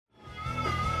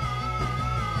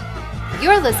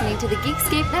You're listening to the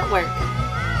Geekscape Network.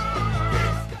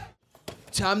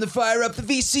 Time to fire up the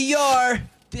VCR.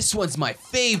 This one's my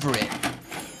favorite.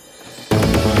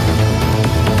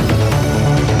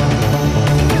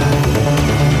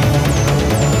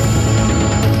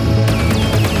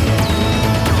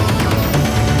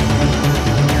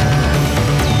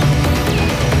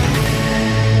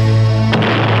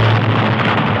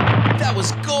 That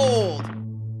was gold.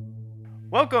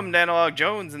 Welcome to Analog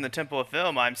Jones in the Temple of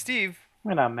Film. I'm Steve.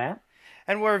 And I'm Matt.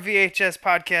 And we're a VHS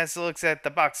podcast that looks at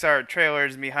the box art,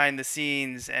 trailers, behind the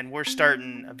scenes, and we're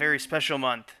starting a very special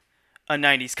month, a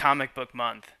 90s comic book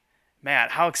month.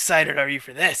 Matt, how excited are you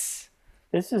for this?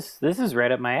 This is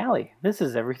right up my alley. This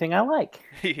is everything I like.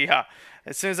 Yeah,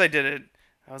 as soon as I did it,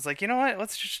 I was like, you know what,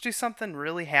 let's just do something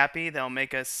really happy that'll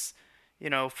make us,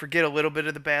 forget a little bit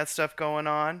of the bad stuff going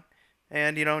on.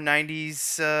 And,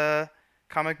 90s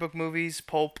comic book movies,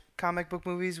 pulp comic book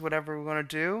movies, whatever we want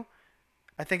to do.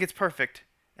 I think it's perfect.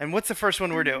 And what's the first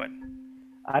one we're doing?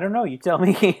 I don't know. You tell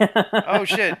me. Oh,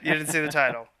 shit. You didn't see the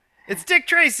title. It's Dick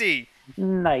Tracy.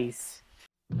 Nice.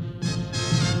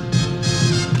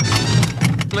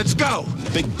 Let's go.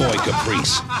 Big Boy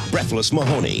Caprice, Breathless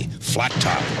Mahoney, Flat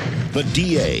Top, the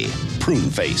DA, Prune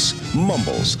Face,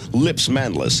 Mumbles, Lips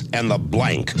Manless, and the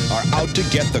Blank are out to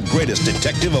get the greatest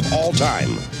detective of all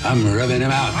time. I'm rubbing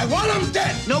him out. I want him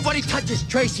dead! Nobody touches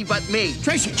Tracy but me.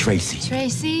 Tracy.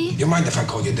 Tracy? You mind if I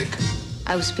call you Dick?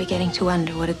 I was beginning to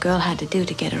wonder what a girl had to do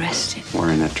to get arrested.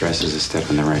 Wearing that dress is a step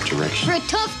in the right direction. For a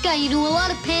tough guy, you do a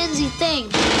lot of pansy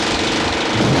things.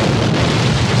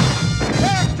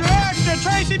 Extra!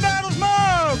 Tracy battles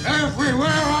mode! Everywhere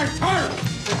I turn!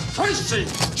 Tracy!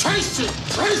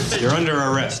 You're under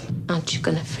arrest. Aren't you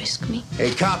gonna frisk me?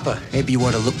 Hey, copper, maybe you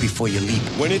ought to look before you leap.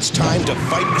 When it's time to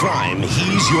fight crime,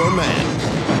 he's your man.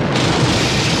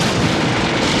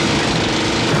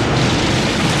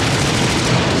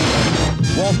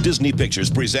 Walt Disney Pictures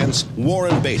presents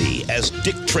Warren Beatty as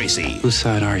Dick Tracy. Whose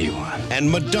side are you on? And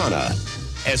Madonna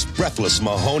as Breathless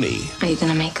Mahoney. Are you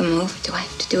gonna make a move? Do I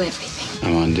have to do everything?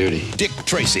 I'm on duty. Dick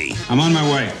Tracy. I'm on my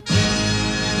way.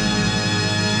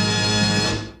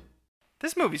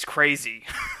 This movie's crazy.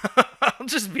 I'll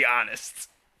just be honest.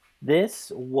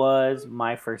 This was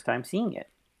my first time seeing it.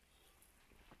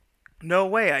 No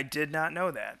way, I did not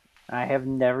know that. I have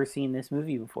never seen this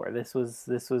movie before. This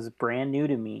was brand new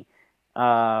to me.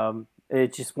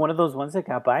 It's just one of those ones that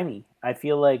got by me. I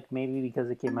feel like maybe because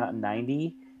it came out in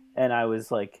 90 and I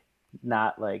was I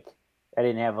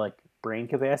didn't have brain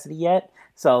capacity yet.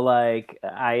 So I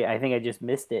think I just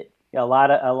missed it. A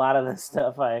lot of the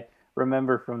stuff I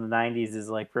remember from the 90s is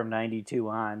from 92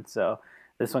 on. So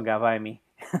this one got by me.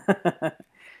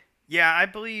 Yeah, I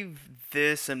believe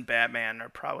this and Batman are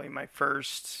probably my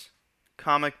first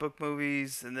comic book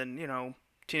movies, and then,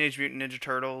 Teenage Mutant Ninja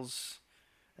Turtles,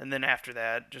 and then after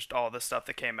that, just all the stuff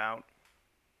that came out.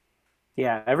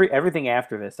 Yeah, everything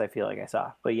after this I feel like I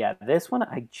saw. But yeah, this one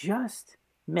I just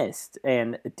missed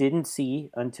and didn't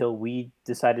see until we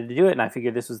decided to do it, and I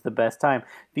figured this was the best time.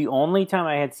 The only time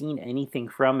I had seen anything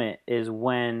from it is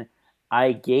when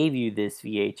I gave you this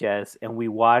VHS and we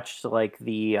watched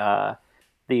the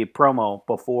promo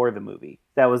before the movie.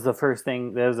 That was the first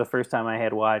time I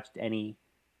had watched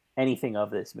anything of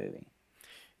this movie.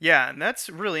 Yeah, and that's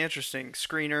really interesting.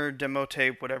 Screener, demo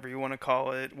tape, whatever you want to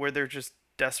call it, where they're just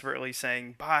desperately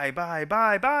saying, buy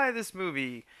this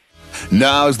movie.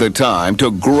 Now's the time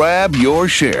to grab your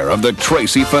share of the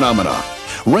Tracy phenomena.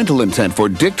 Rental intent for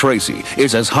Dick Tracy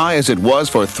is as high as it was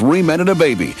for Three Men and a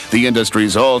Baby, the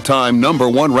industry's all-time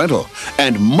 #1 rental,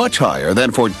 and much higher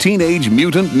than for Teenage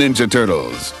Mutant Ninja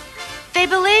Turtles. They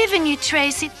believe in you,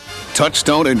 Tracy.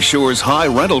 Touchstone ensures high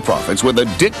rental profits with the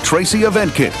Dick Tracy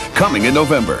Event Kit coming in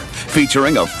November,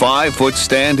 featuring a 5-foot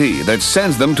standee that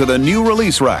sends them to the new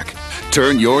release rack.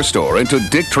 Turn your store into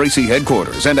Dick Tracy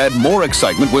headquarters and add more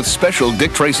excitement with special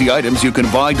Dick Tracy items you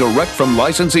can buy direct from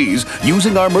licensees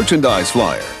using our merchandise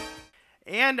flyer.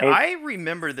 And I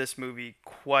remember this movie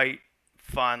quite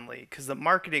fondly because the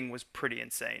marketing was pretty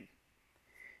insane.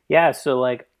 Yeah, so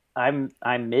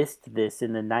I missed this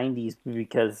in the 90s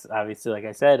because obviously, like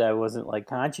I said, I wasn't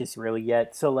conscious really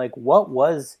yet. So what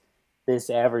was this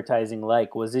advertising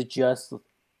like? Was it just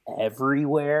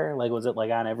everywhere? Was it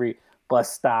on every bus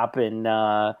stop and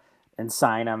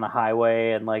sign on the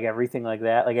highway and everything like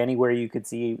that? Anywhere you could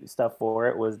see stuff for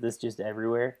it, was this just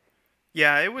everywhere?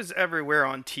 Yeah, it was everywhere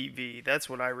on TV. That's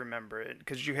what I remember it,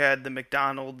 because you had the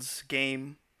McDonald's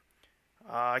game.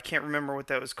 I can't remember what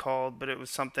that was called, but it was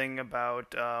something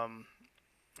about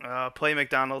play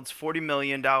McDonald's $40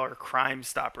 million Crime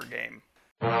Stopper game.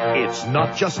 It's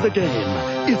not just a game,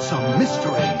 it's a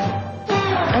mystery,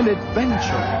 an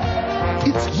adventure,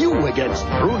 It's you against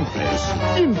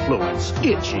Pruneface, Influence,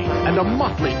 Itchy, and a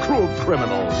motley crew of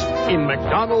criminals in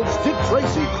McDonald's Dick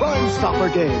Tracy Crime Stopper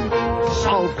game.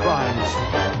 Solve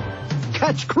crimes,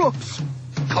 catch crooks,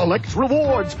 collect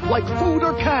rewards like food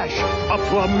or cash, up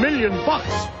to $1 million.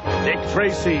 Dick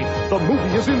Tracy, the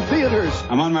movie is in theaters.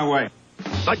 I'm on my way.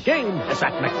 The game is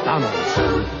at McDonald's.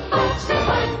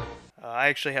 I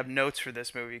actually have notes for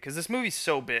this movie because this movie's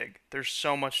so big. There's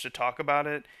so much to talk about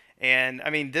it. And, I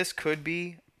mean, this could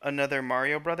be another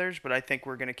Mario Brothers, but I think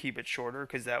we're going to keep it shorter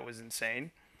because that was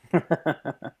insane.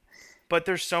 But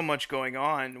there's so much going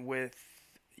on with,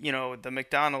 you know, the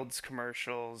McDonald's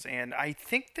commercials. And I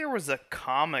think there was a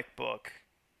comic book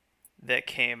that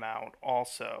came out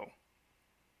also.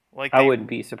 Like I wouldn't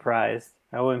be surprised.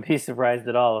 I wouldn't be surprised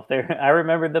at all if there. I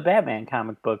remember the Batman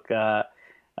comic book. I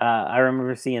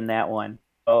remember seeing that one.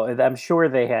 Oh, I'm sure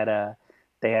they had a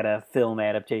film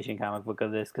adaptation comic book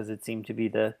of this because it seemed to be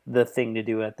the thing to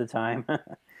do at the time.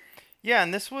 Yeah,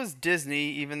 and this was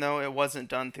Disney, even though it wasn't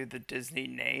done through the Disney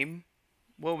name.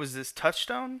 What was this,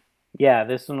 Touchstone? Yeah,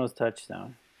 this one was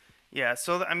Touchstone. Yeah,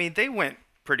 so I mean, they went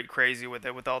pretty crazy with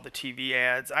it with all the TV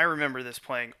ads. I remember this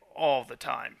playing all the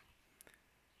time.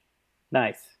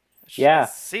 Nice. Yeah.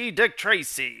 See Dick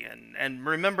Tracy, and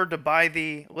remember to buy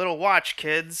the little watch,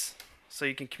 kids, so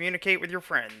you can communicate with your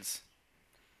friends.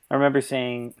 I remember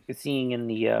seeing in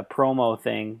the promo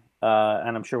thing,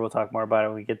 and I'm sure we'll talk more about it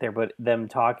when we get there, but them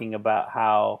talking about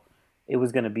how it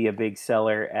was going to be a big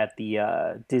seller at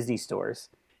the Disney stores.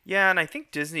 Yeah, and I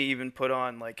think Disney even put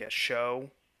on like a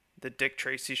show, the Dick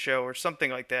Tracy show or something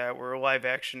like that, where live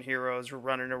action heroes were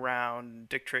running around and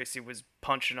Dick Tracy was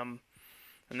punching them.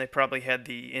 And they probably had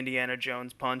the Indiana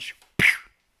Jones punch.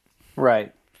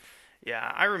 Right.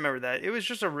 Yeah, I remember that. It was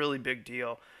just a really big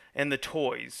deal. And the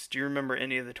toys. Do you remember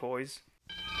any of the toys?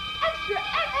 Extra,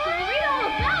 extra, read all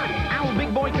about it. Our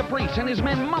big boy Caprice and his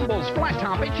men Mumbles, Flat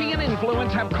Top, Itchy, and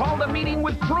Influence have called a meeting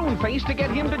with Pruneface to get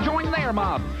him to join their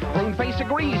mob. Pruneface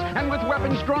agrees, and with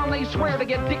weapons drawn, they swear to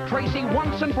get Dick Tracy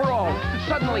once and for all.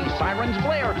 Suddenly, sirens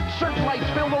blare, searchlights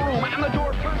fill the room, and the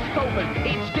door bursts open.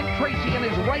 It's Dick Tracy and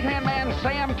his right-hand man,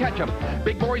 Sam Ketchum.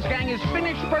 Big Boy's gang is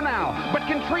finished for now, but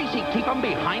can Tracy keep him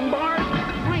behind bars?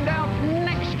 Find out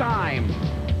next time.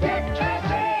 Dick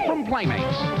Tracy! From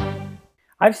Playmates.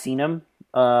 I've seen them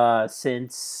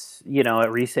since,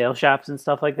 at resale shops and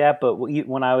stuff like that. But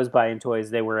when I was buying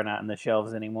toys, they were not on the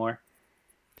shelves anymore.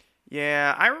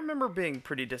 Yeah, I remember being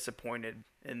pretty disappointed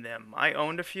in them. I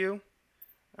owned a few.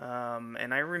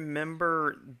 And I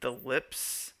remember the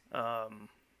Lips. I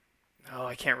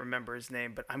can't remember his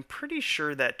name, but I'm pretty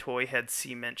sure that toy had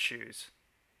cement shoes.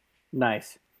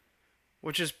 Nice.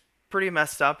 Which is pretty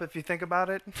messed up if you think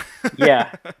about it.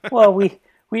 Yeah. Well, we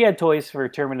had toys for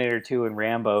Terminator 2 and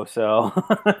Rambo, so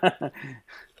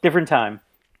different time.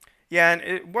 Yeah, and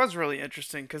it was really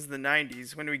interesting because the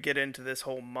 90s, when we get into this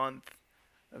whole month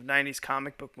of 90s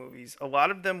comic book movies, a lot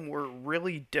of them were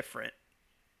really different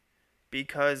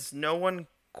because no one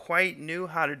quite knew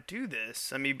how to do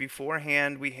this. I mean,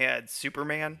 beforehand, we had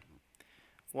Superman.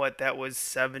 That was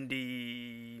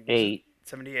 78?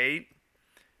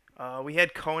 We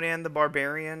had Conan the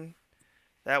Barbarian.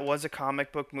 That was a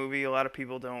comic book movie. A lot of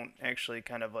people don't actually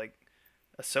kind of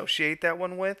associate that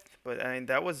one with, but I mean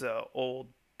that was a old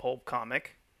pulp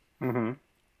comic. Mm-hmm.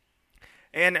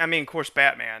 And I mean, of course,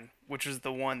 Batman, which is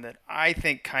the one that I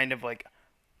think kind of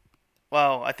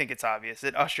I think it's obvious.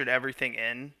 It ushered everything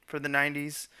in for the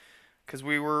 90s because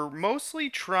we were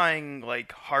mostly trying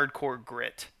hardcore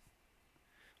grit.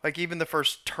 Even the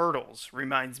first Turtles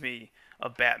reminds me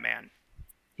of Batman.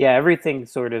 Yeah, everything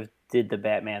sort of did the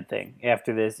Batman thing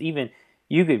after this. Even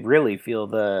you could really feel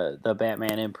the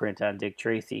Batman imprint on Dick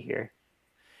Tracy here.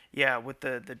 Yeah, with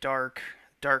the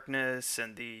darkness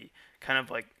and the kind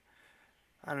of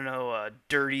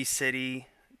dirty city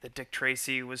that Dick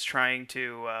Tracy was trying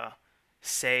to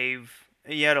save.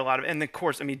 He had a lot of, and of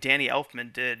course, I mean, Danny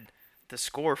Elfman did the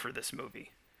score for this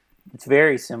movie. It's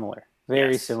very similar.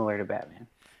 Very similar to Batman.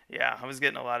 Yeah, I was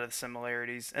getting a lot of the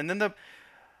similarities. And then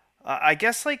I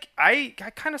guess I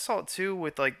kind of saw it too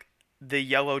with the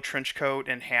yellow trench coat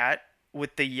and hat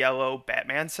with the yellow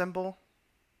Batman symbol.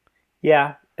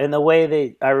 Yeah, and the way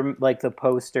the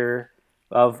poster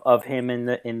of him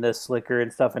in the slicker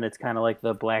and stuff, and it's kind of like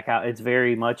the blackout. It's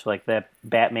very much like that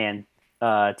Batman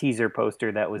teaser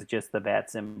poster that was just the bat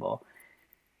symbol.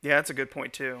 Yeah, that's a good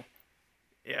point too.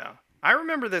 Yeah, I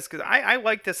remember this because I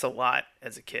liked this a lot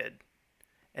as a kid,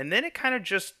 and then it kind of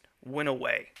just went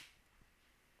away.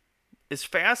 As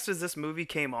fast as this movie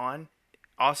came on,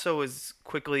 also as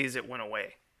quickly as it went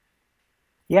away.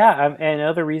 Yeah, and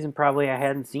another reason probably I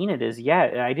hadn't seen it is,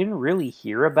 yeah, I didn't really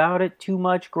hear about it too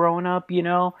much growing up,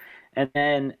 and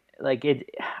then like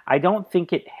I don't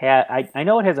think it had. I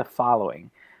know it has a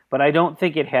following, but I don't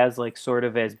think it has like sort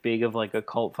of as big of like a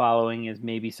cult following as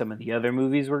maybe some of the other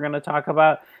movies we're going to talk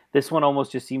about. This one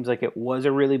almost just seems like it was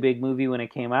a really big movie when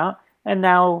it came out, and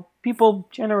now people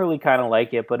generally kind of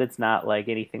like it, but it's not like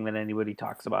anything that anybody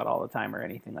talks about all the time or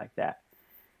anything like that.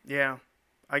 Yeah.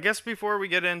 I guess before we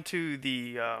get into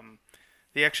the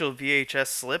actual VHS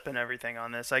slip and everything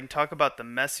on this, I can talk about the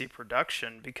messy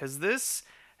production, because this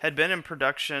had been in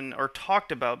production or talked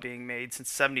about being made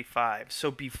since 75,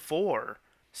 so before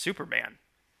Superman.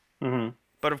 Mm-hmm.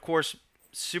 But of course,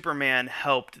 Superman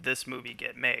helped this movie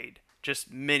get made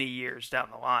just many years down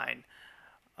the line.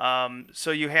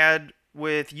 So you had,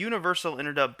 with Universal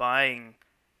ended up buying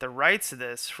the rights to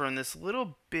this from this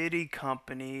little bitty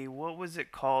company. What was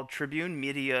it called? Tribune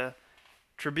Media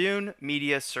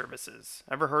Services.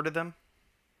 Ever heard of them?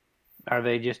 Are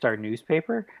they just our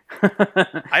newspaper?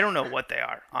 I don't know what they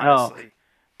are, honestly.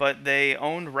 But they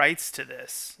owned rights to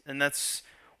this, and that's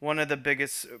one of the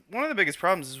biggest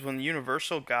problems is when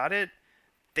Universal got it,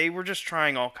 they were just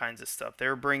trying all kinds of stuff. They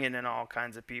were bringing in all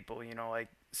kinds of people, like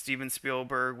Steven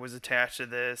Spielberg was attached to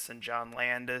this, and John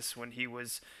Landis when he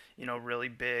was really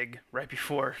big right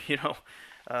before,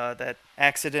 that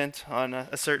accident on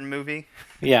a certain movie.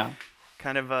 Yeah.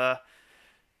 Kind of, I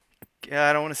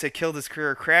don't want to say killed his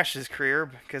career or crashed his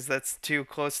career because that's too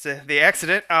close to the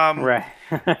accident. Right.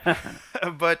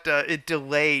 But it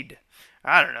delayed.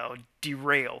 I don't know.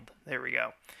 Derailed. There we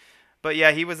go. But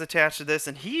yeah, he was attached to this,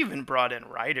 and he even brought in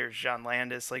writers, John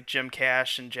Landis, like Jim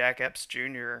Cash and Jack Epps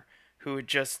Jr., who had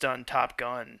just done Top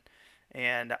Gun.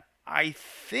 And I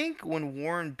think when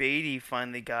Warren Beatty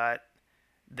finally got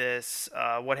this,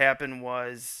 what happened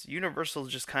was Universal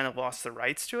just kind of lost the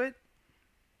rights to it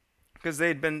because they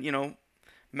had been,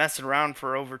 messing around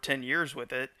for over 10 years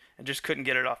with it and just couldn't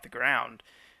get it off the ground.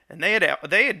 And they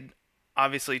had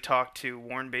obviously talked to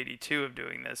Warren Beatty too of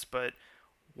doing this, but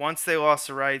once they lost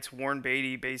the rights, Warren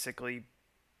Beatty basically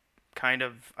kind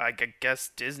of, I guess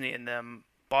Disney and them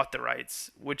bought the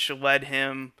rights, which led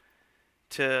him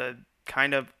to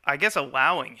kind of, I guess,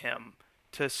 allowing him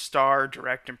to star,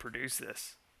 direct, and produce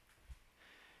this.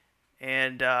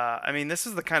 And, this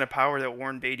is the kind of power that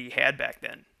Warren Beatty had back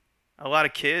then. A lot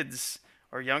of kids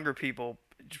or younger people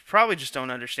probably just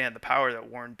don't understand the power that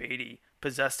Warren Beatty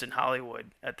possessed in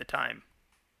Hollywood at the time.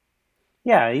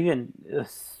 Yeah, even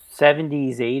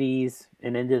 70s, 80s,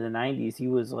 and into the 90s, he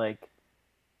was like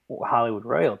Hollywood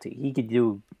royalty. He could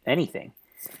do anything.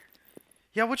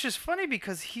 Yeah, which is funny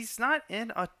because he's not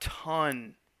in a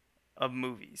ton of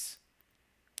movies.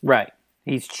 Right.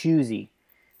 He's choosy.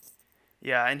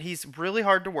 Yeah, and he's really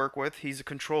hard to work with. He's a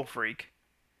control freak.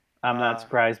 I'm not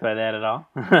surprised by that at all.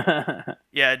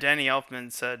 Yeah, Danny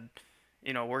Elfman said,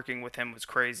 working with him was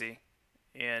crazy.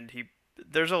 And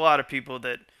there's a lot of people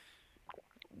that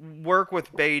work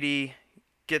with Beatty,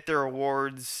 get their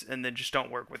awards, and then just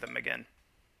don't work with him again.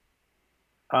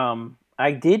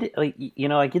 I did, I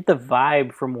get the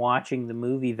vibe from watching the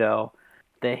movie, though,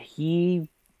 that he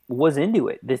was into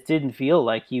it. This didn't feel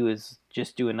like he was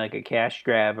just doing like a cash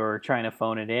grab or trying to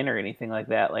phone it in or anything like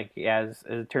that. Like as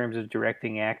in terms of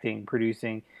directing, acting,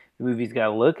 producing, the movie's got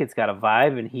a look, it's got a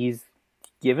vibe, and he's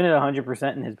giving it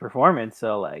 100% in his performance.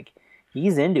 So like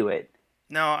he's into it.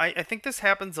 No, I think this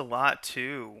happens a lot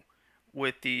too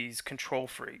with these control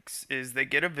freaks. Is they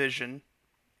get a vision,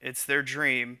 it's their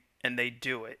dream, and they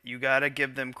do it. You gotta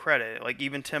give them credit. Like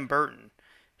even Tim Burton,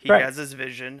 he has his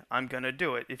vision. I'm gonna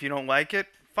do it. If you don't like it,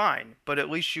 fine. But at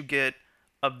least you get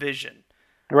a vision.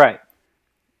 Right.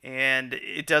 And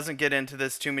it doesn't get into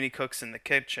this too many cooks in the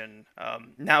kitchen.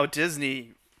 Now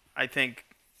Disney, I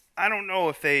don't know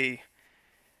if they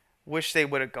wish they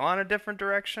would have gone a different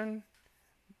direction,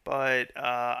 but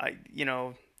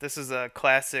this is a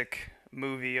classic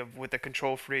movie with a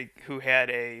control freak who had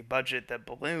a budget that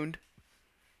ballooned.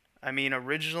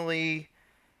 Originally,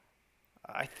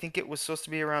 I think it was supposed to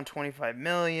be around 25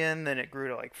 million, then it grew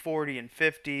to like 40 and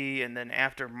 50, and then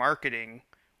after marketing,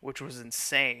 which was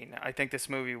insane, I think this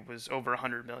movie was over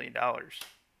 $100 million.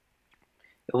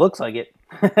 It looks like it.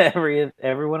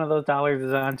 Every one of those dollars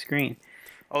is on screen.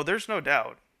 Oh, there's no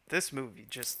doubt. This movie,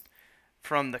 just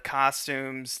from the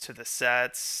costumes to the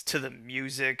sets to the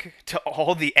music to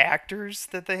all the actors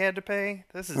that they had to pay,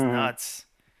 this is nuts.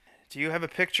 Do you have a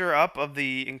picture up of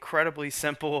the incredibly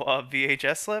simple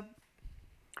VHS slip?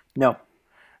 No.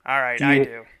 All right, I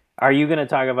do. Are you going to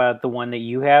talk about the one that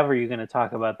you have, or are you going to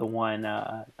talk about the one,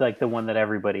 like the one that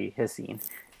everybody has seen?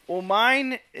 Well,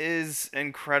 mine is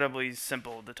incredibly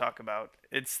simple to talk about.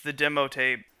 It's the demo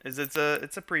tape. It's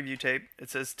a preview tape. It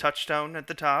says Touchstone at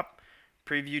the top,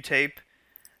 preview tape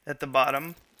at the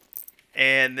bottom,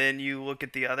 and then you look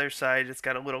at the other side. It's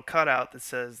got a little cutout that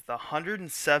says the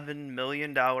 $107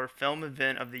 million film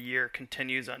event of the year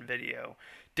continues on video.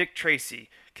 Dick Tracy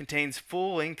contains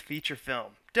full-length feature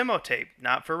film. Demo tape,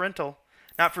 not for rental,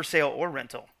 not for sale or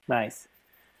rental. Nice.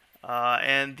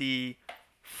 And the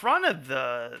front of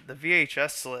the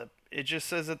VHS slip, it just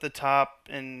says at the top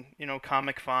in,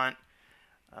 comic font,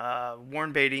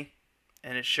 Warren Beatty,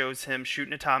 and it shows him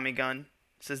shooting a Tommy gun.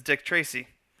 It says Dick Tracy.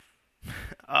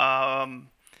 And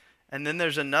then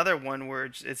there's another one where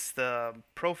it's the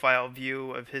profile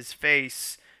view of his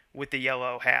face with the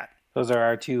yellow hat. Those are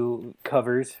our two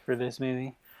covers for this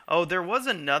movie. Oh, there was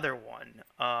another one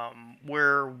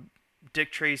where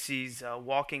Dick Tracy's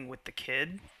walking with the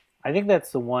kid. I think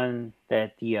that's the one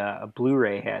that the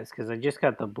Blu-ray has, because I just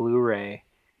got the Blu-ray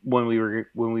when we were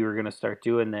going to start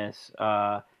doing this,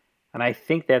 and I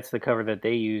think that's the cover that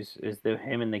they use, is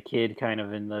him and the kid kind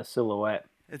of in the silhouette.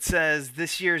 It says,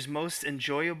 this year's most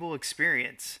enjoyable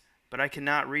experience, but I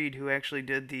cannot read who actually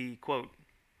did the quote.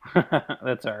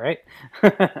 That's all right.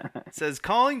 It says,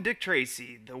 calling Dick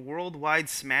Tracy the worldwide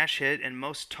smash hit and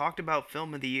most talked about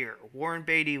film of the year. Warren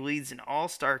Beatty leads an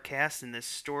all-star cast in this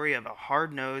story of a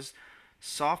hard-nosed,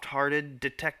 soft-hearted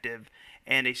detective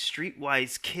and a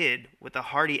streetwise kid with a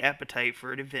hearty appetite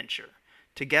for adventure.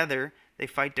 Together, they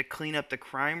fight to clean up the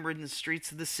crime-ridden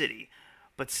streets of the city,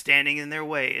 but standing in their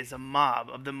way is a mob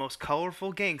of the most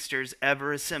colorful gangsters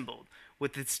ever assembled.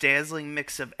 With its dazzling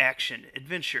mix of action,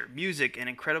 adventure, music, and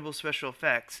incredible special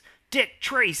effects, Dick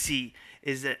Tracy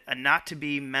is a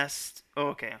not-to-be-missed...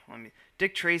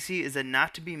 Dick Tracy is a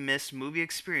not-to-be-missed movie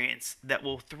experience that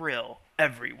will thrill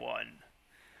everyone.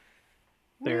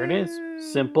 There it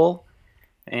is. Simple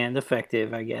and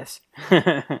effective, I guess.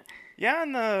 Yeah,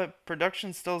 and the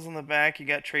production stills in the back. You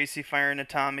got Tracy firing a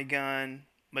Tommy gun,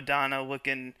 Madonna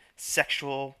looking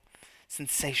sexual,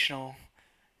 sensational.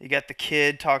 You got the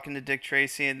kid talking to Dick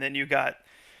Tracy, and then you got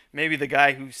maybe the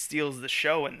guy who steals the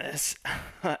show in this,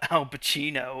 Al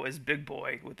Pacino as Big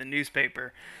Boy with the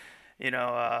newspaper.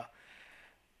 That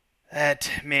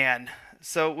man.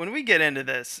 So when we get into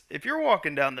this, if you're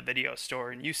walking down the video store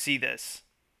and you see this,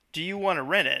 do you want to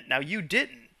rent it? Now, you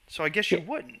didn't, so I guess you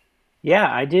wouldn't. Yeah,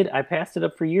 I did. I passed it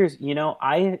up for years.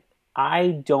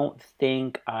 I don't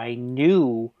think I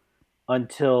knew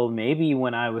until maybe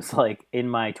when I was like in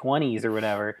my 20s or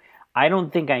whatever. I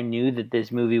don't think I knew that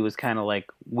this movie was kind of like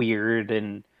weird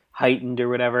and heightened or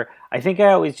whatever. I think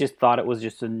I always just thought it was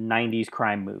just a 90s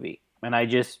crime movie. And I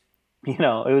just, it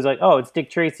was like, oh, it's Dick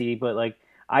Tracy, but like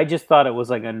I just thought it was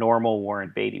like a normal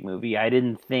Warren Beatty movie. I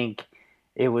didn't think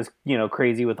it was,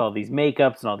 crazy with all these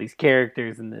makeups and all these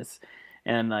characters and this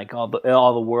and like all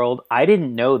the world. I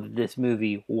didn't know that this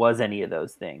movie was any of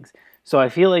those things. So I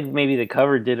feel like maybe the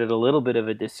cover did it a little bit of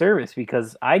a disservice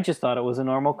because I just thought it was a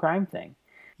normal crime thing.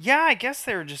 Yeah, I guess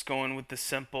they were just going with the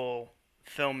simple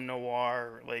film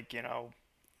noir,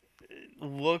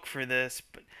 look for this.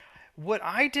 But what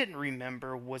I didn't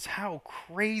remember was how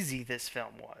crazy this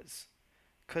film was.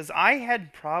 Because I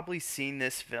had probably seen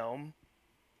this film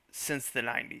since the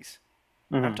 90s.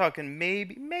 Mm-hmm. I'm talking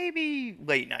maybe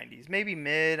late 90s, maybe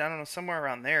mid, I don't know, somewhere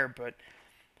around there. But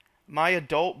my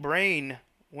adult brain,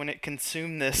 when it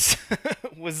consumed this,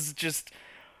 was just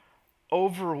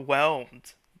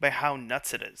overwhelmed by how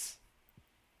nuts it is.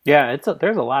 Yeah,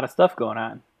 there's a lot of stuff going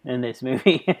on in this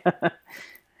movie.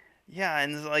 Yeah,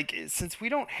 and like since we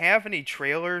don't have any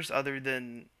trailers other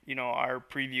than, our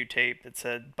preview tape that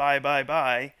said bye bye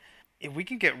bye, if we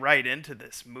can get right into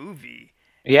this movie.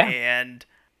 Yeah. And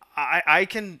I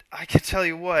can tell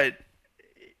you what,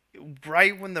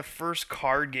 right when the first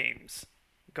card games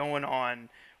going on,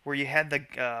 where you had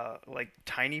the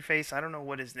Tiny Face, I don't know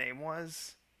what his name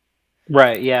was.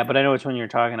 Right, yeah, but I know which one you're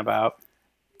talking about.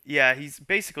 Yeah, he's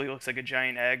basically looks like a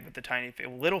giant egg with the tiny face,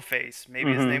 little face,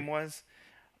 maybe his name was.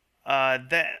 I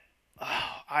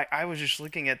was just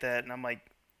looking at that and I'm like,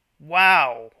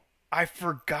 wow, I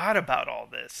forgot about all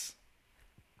this.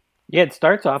 Yeah, it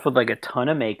starts off with like a ton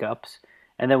of makeups,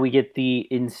 and then we get the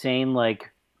insane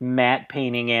like matte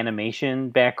painting animation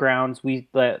backgrounds,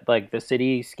 like the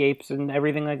cityscapes and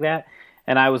everything like that.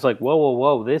 And I was like,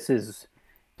 whoa, this is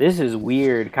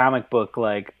weird comic book,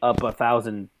 like up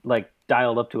 1,000, like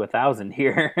dialed up to 1,000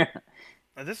 here.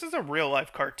 This is a real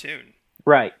life cartoon.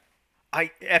 Right.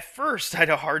 At first I had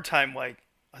a hard time, I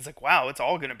was like, wow, it's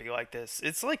all going to be like this.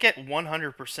 It's like at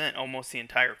 100% almost the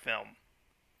entire film.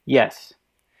 Yes.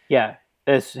 Yeah.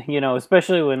 As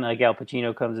especially when like Al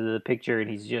Pacino comes into the picture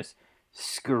and he's just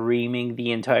screaming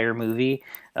the entire movie.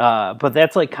 But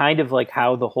that's like kind of like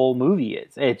how the whole movie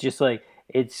is. It's just like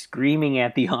it's screaming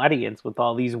at the audience with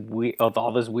all this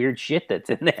weird shit that's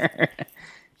in there.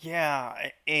 Yeah,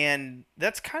 and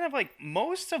that's kind of like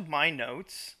most of my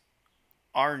notes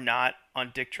are not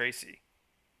on Dick Tracy.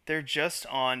 They're just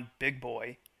on Big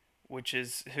Boy, which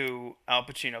is who Al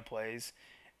Pacino plays.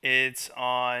 It's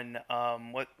on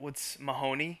what's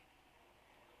Mahoney,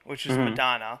 which is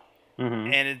Madonna,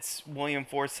 and it's William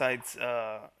Forsythe's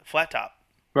Flat Top.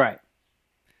 Right.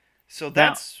 So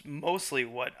that's mostly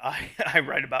what I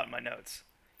write about in my notes.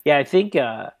 Yeah, I think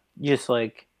just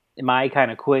like my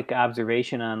kind of quick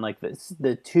observation on like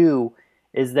the two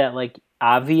is that like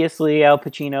obviously Al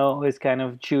Pacino is kind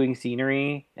of chewing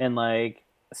scenery and like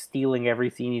stealing every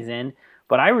scene he's in,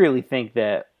 but I really think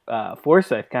that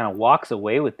Forsythe kind of walks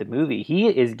away with the movie.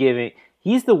 He's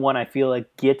the one I feel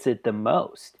like gets it the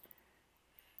most.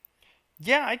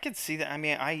 Yeah, I could see that. I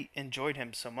mean, I enjoyed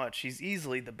him so much. He's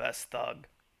easily the best thug.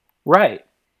 Right.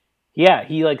 Yeah,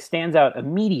 he like stands out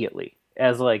immediately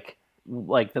as like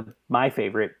my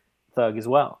favorite thug as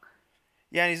well.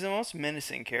 Yeah, and he's the most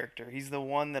menacing character. He's the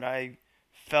one that I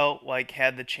felt like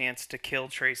had the chance to kill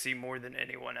Tracy more than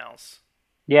anyone else.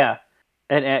 Yeah.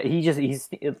 And he's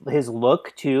his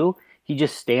look too, he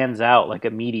just stands out like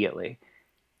immediately.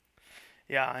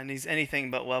 Yeah, and he's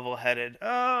anything but level-headed.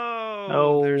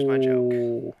 Oh, there's my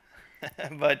joke.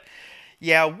 But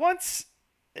yeah,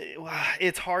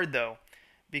 it's hard though,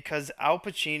 because Al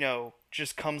Pacino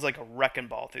just comes like a wrecking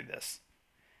ball through this.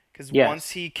 Because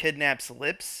once he kidnaps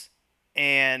Lips,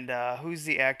 and who's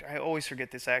the actor? I always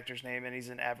forget this actor's name, and he's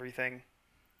in everything.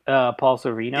 Paul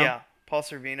Sorvino? Yeah, Paul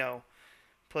Sorvino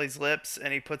plays Lips,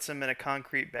 and he puts him in a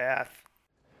concrete bath.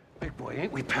 Big Boy,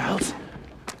 ain't we pals?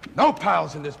 No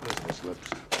pals in this business, Lips.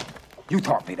 You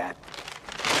taught me that.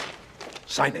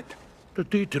 Sign it. The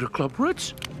deed to the Club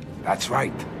Ritz? That's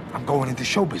right. I'm going into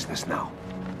show business now.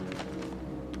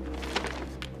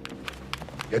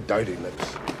 You're dirty,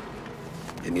 Lips.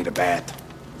 You need a bat.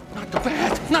 Not the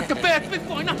bat! Not the bat, Big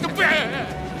Boy! Not the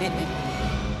bat! Big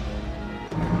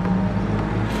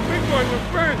Boy, we're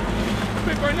friends!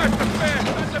 Big Boy, not the bat!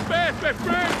 Not the bat, we're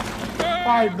friends!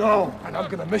 I know, and I'm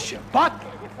gonna miss you. But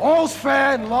all's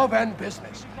fair in love and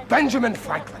business. Benjamin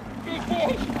Franklin.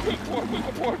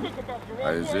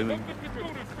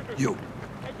 You.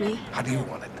 Me? How do you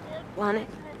want it? Want it?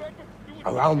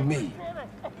 Around me,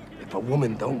 if a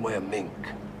woman don't wear mink,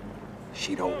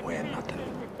 she don't wear nothing.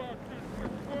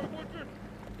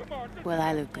 Well,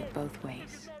 I look good both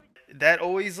ways. That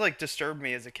always like disturbed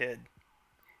me as a kid.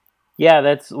 Yeah,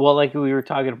 that's like we were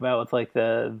talking about with like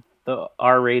the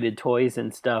R-rated toys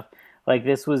and stuff. Like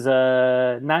this was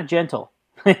not gentle,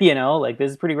 like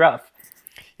this is pretty rough.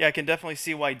 Yeah, I can definitely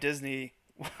see why Disney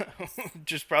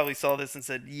just probably saw this and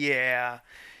said, yeah,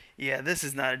 this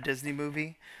is not a Disney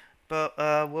movie, but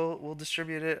we'll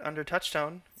distribute it under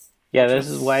Touchstone. Yeah, this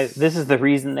is the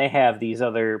reason they have these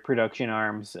other production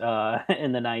arms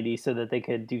in the 90s, so that they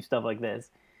could do stuff like this.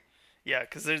 Yeah,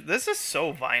 because this is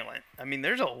so violent. I mean,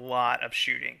 there's a lot of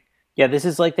shooting. Yeah, this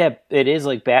is like that. It is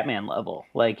like Batman level.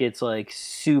 Like it's like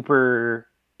super.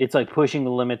 It's like pushing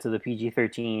the limits of the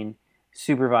PG-13.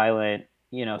 Super violent.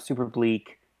 Super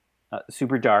bleak.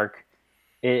 Super dark.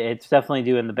 It's definitely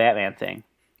doing the Batman thing.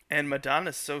 And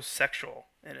Madonna's so sexual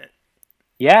in it.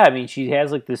 Yeah, I mean, she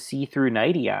has like the see-through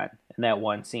nightie on in that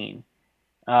one scene.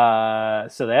 So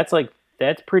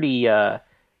that's pretty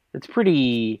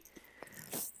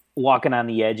walking on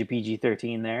the edge of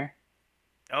PG-13 there.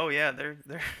 Oh yeah, they're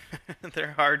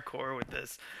they're hardcore with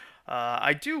this.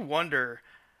 I do wonder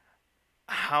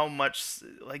how much,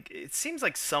 like, it seems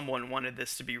like someone wanted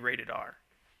this to be rated R.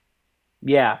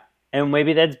 Yeah, and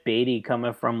maybe that's Beatty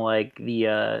coming from like the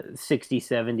 60s,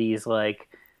 70s, like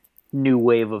new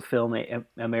wave of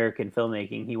American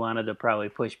filmmaking. He wanted to probably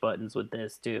push buttons with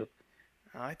this too.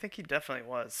 I think he definitely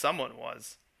was. Someone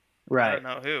was. Right. I don't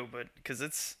know who, but because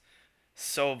it's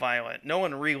so violent. No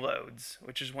one reloads,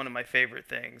 which is one of my favorite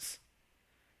things.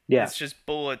 Yeah. It's just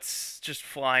bullets just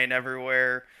flying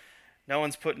everywhere. No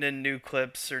one's putting in new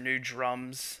clips or new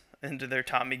drums into their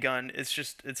Tommy gun.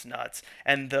 It's nuts.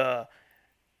 And the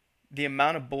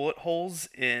amount of bullet holes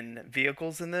in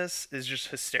vehicles in this is just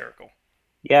hysterical.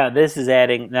 Yeah, this is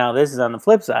adding. Now, this is on the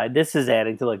flip side. This is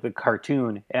adding to like the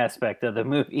cartoon aspect of the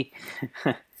movie.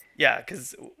 Yeah,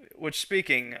 which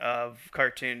speaking of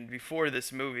cartoon, before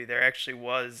this movie, there actually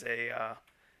was a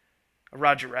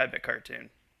Roger Rabbit cartoon.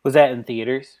 Was that in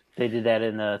theaters? They did that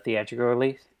in the theatrical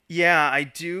release? Yeah, I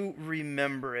do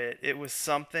remember it. It was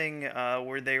something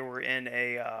where they were in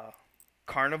a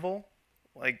carnival,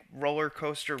 like Roller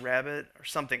Coaster Rabbit or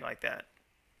something like that.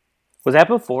 Was that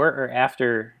before or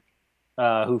after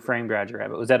Who Framed Roger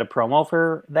Rabbit? Was that a promo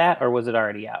for that, or was it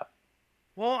already out?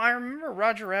 Well, I remember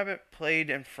Roger Rabbit played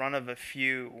in front of a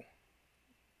few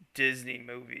Disney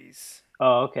movies.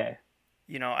 Oh, okay.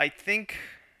 You know, I think...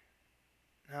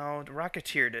 No, The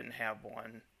Rocketeer didn't have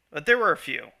one. But there were a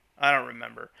few. I don't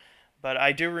remember. But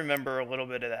I do remember a little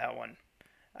bit of that one.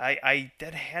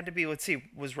 That had to be, let's see,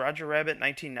 was Roger Rabbit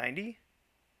 1990?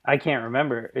 I can't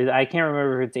remember. I can't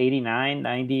remember if it's 89,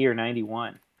 90, or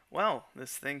 91. Well,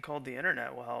 this thing called the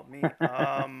internet will help me.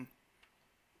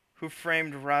 Who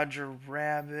Framed Roger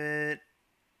Rabbit?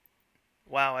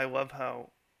 Wow, I love how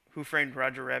Who Framed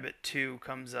Roger Rabbit 2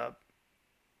 comes up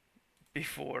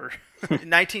before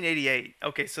 1988.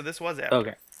 Okay, so this was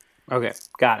after. Okay,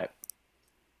 got it.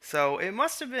 So it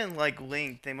must have been like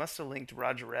linked. They must have linked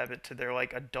Roger Rabbit to their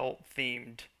like adult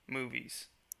themed movies.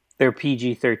 Their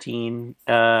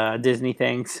PG-13 Disney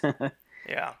things.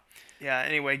 Yeah.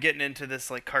 Anyway, getting into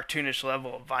this like cartoonish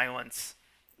level of violence.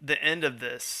 The end of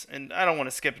this, and I don't want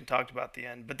to skip and talk about the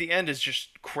end, but the end is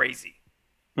just crazy.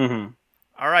 Mm-hmm.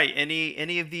 All right,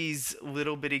 any of these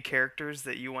little bitty characters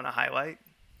that you want to highlight?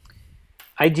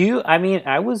 I do. I mean,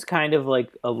 I was kind of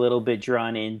like a little bit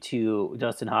drawn into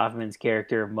Dustin Hoffman's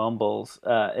character Mumbles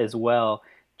as well,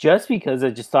 just because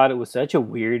I just thought it was such a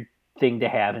weird thing to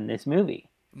have in this movie.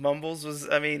 Mumbles was,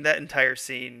 I mean, that entire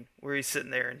scene where he's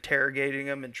sitting there interrogating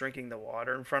him and drinking the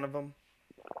water in front of him.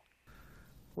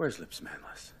 Where's Lips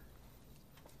Manless?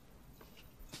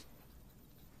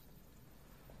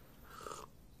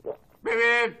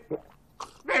 Baby,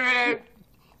 baby,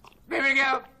 baby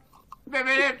girl,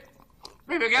 baby,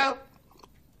 baby girl,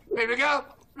 baby girl,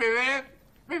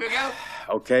 baby girl.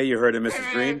 Okay, you heard him,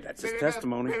 Mrs. Green. That's his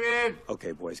testimony.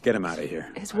 Okay, boys, get him out of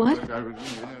here. Is what?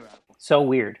 So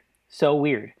weird.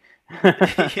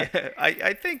 Yeah,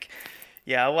 I think,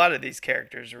 a lot of these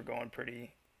characters were going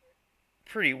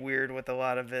pretty weird with a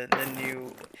lot of it. And then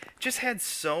you just had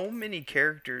so many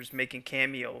characters making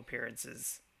cameo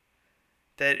appearances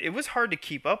that it was hard to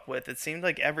keep up with. It seemed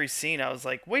like every scene I was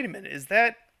like, wait a minute, is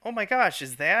that, oh my gosh,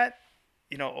 is that,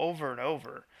 over and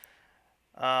over.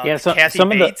 Kathy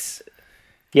Bates.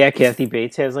 Kathy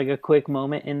Bates has like a quick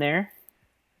moment in there.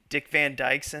 Dick Van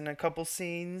Dyke's in a couple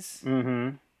scenes.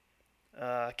 Mm-hmm.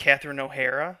 Catherine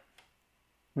O'Hara.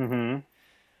 Mm-hmm.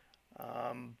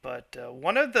 But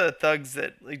one of the thugs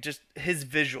that, like, just his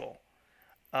visual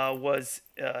was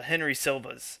Henry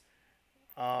Silva's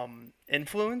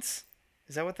influence.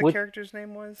 Is that what the character's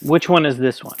name was? Which one is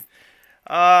this one?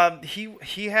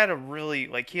 He had a really,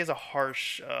 like, he has a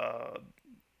harsh, a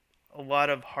lot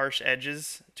of harsh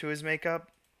edges to his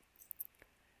makeup.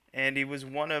 And he was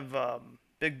one of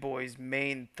Big Boy's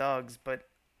main thugs, but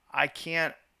I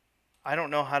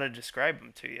don't know how to describe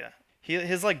him to you.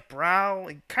 His like brow,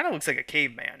 he kind of looks like a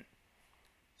caveman.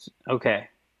 Okay.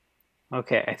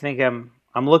 I think I'm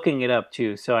looking it up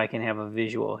too, so I can have a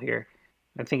visual here.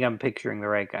 I think I'm picturing the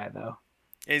right guy though.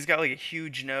 Yeah, he's got like a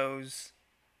huge nose,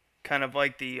 kind of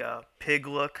like the pig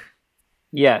look.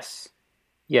 Yes,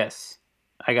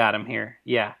 I got him here.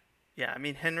 Yeah. Yeah, I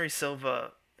mean Henry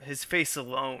Silva, his face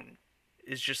alone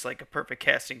is just like a perfect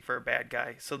casting for a bad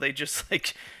guy. So they just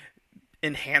like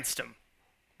enhanced him.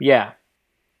 Yeah.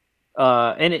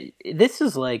 And this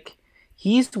is like,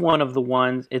 he's one of the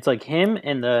ones, it's like him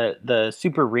and the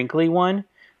super wrinkly one.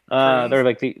 They're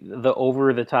like the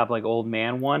over the top, like old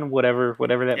man one, whatever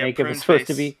that makeup is supposed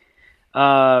to be.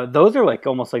 Those are like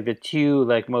almost like the two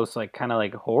like most like kind of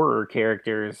like horror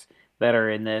characters that are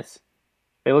in this.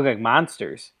 They look like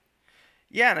monsters.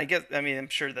 Yeah, and I'm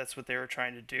sure that's what they were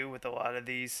trying to do with a lot of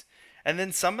these. And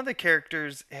then some of the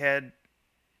characters had,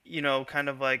 kind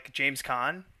of like James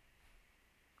Caan.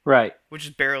 Right. Which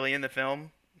is barely in the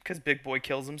film because Big Boy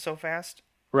kills him so fast.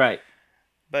 Right.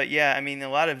 But yeah, I mean, a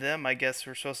lot of them, I guess,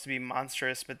 were supposed to be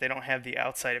monstrous, but they don't have the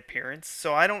outside appearance.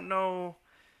 So I don't know.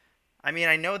 I mean,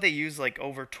 I know they use like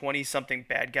over 20-something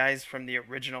bad guys from the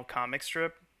original comic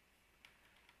strip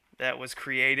that was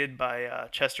created by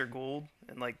Chester Gould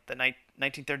in like the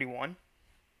 1931.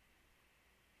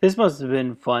 This must have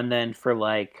been fun then for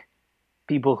like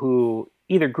people who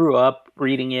either grew up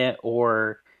reading it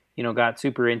or got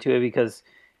super into it, because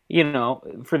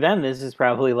for them this is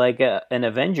probably like an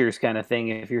Avengers kind of thing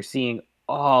if you're seeing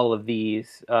all of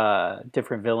these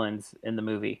different villains in the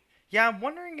movie. Yeah, I'm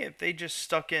wondering if they just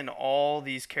stuck in all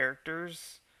these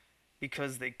characters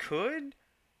because they could,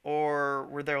 or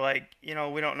were they like, we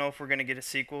don't know if we're going to get a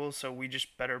sequel, so we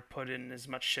just better put in as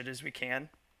much shit as we can.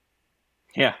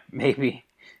 Yeah, maybe.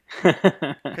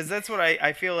 Because that's what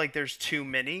I feel like there's too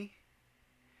many.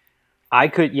 I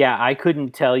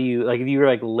couldn't tell you, like, if you were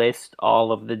like list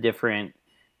all of the different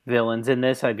villains in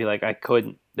this, I'd be like, I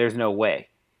couldn't There's no way.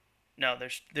 No,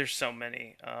 there's so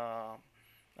many.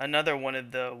 Another one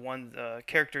of the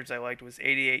characters I liked was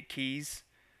 88 Keys,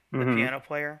 the piano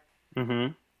player.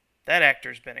 Mm-hmm. That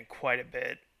actor's been in quite a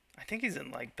bit. I think he's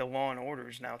in like the Law and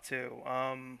Orders now too.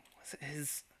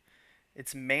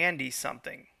 It's Mandy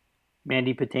something.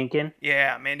 Mandy Patinkin?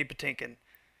 Yeah, Mandy Patinkin.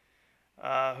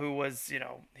 Who was,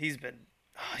 he's been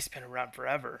around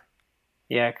forever.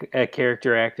 Yeah, a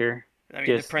character actor. I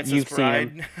mean, the Princess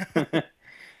Bride.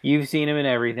 You've seen him in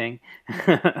everything.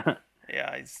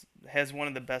 Yeah, has one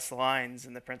of the best lines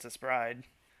in The Princess Bride.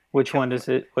 Which one does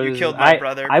it? You killed my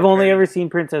brother. I've only ever seen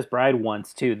Princess Bride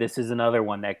once too. This is another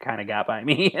one that kind of got by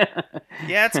me.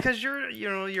 Yeah, it's because you're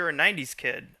a '90s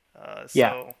kid.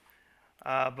 Yeah.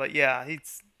 But yeah,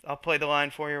 I'll play the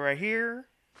line for you right here.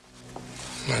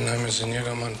 My name is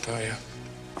Inigo Montoya.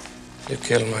 You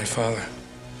killed my father.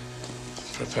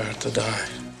 Prepare to die.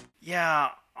 Yeah,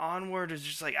 Onward is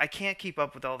just like, I can't keep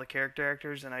up with all the character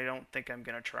actors, and I don't think I'm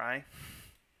gonna try.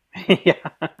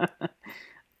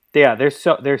 Yeah, there's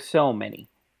so many.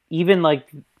 Even like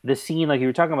the scene, like you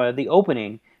were talking about, the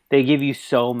opening, they give you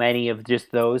so many of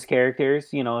just those characters,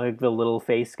 like the little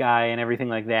face guy and everything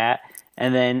like that.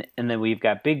 And then we've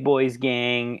got Big Boy's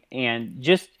gang and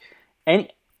just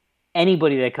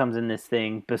anybody that comes in this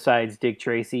thing besides Dick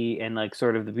Tracy and like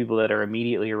sort of the people that are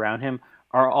immediately around him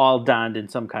are all donned in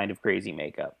some kind of crazy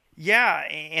makeup. Yeah,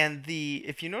 and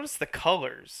if you notice the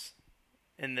colors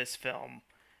in this film,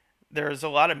 there's a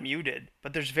lot of muted,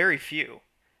 but there's very few.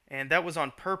 And that was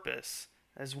on purpose,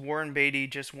 as Warren Beatty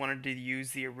just wanted to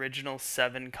use the original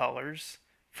 7 colors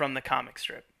from the comic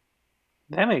strip.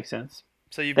 That makes sense.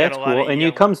 So you've That's got a lot cool. of And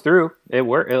it comes through. It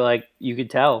worked. Like, you could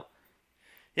tell.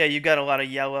 Yeah, you've got a lot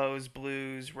of yellows,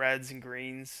 blues, reds, and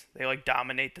greens. They like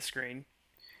dominate the screen.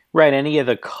 Right, any of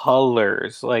the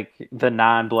colors, like the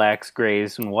non-blacks,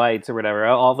 grays, and whites or whatever,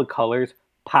 all the colors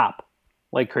pop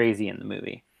like crazy in the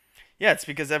movie. Yeah, it's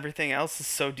because everything else is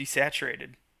so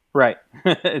desaturated. Right.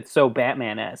 It's so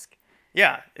Batman-esque.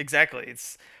 Yeah, exactly.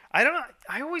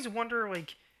 I always wonder,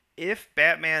 like, if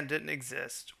Batman didn't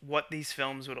exist, what these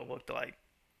films would have looked like.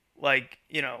 Like,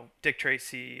 Dick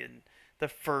Tracy and the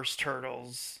first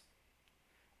Turtles.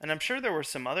 And I'm sure there were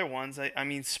some other ones. I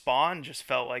mean, Spawn just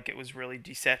felt like it was really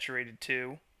desaturated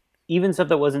too. Even stuff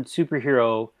that wasn't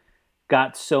superhero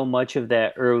got so much of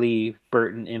that early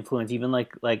Burton influence. Even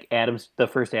like Addams, the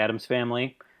first Addams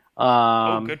Family.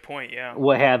 Good point. Yeah.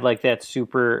 What had like that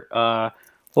super?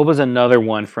 What was another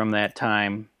one from that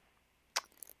time?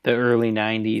 The early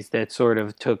 '90s that sort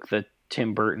of took the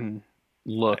Tim Burton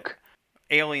look.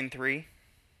 Alien 3.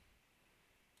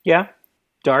 Yeah,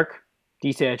 dark,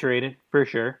 desaturated for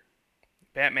sure.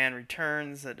 Batman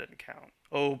Returns, that doesn't count.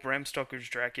 Oh, Bram Stoker's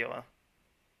Dracula.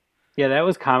 Yeah, that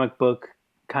was comic book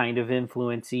kind of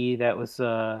influency. That was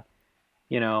that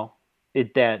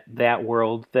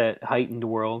world, that heightened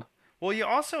world. Well, you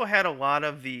also had a lot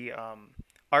of the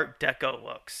Art Deco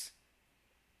looks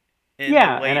in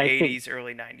the late 80s,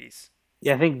 early 90s.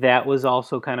 Yeah, I think that was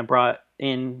also kind of brought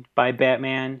in by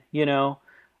Batman, Yeah,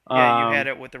 you had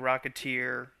it with the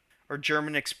Rocketeer, or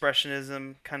German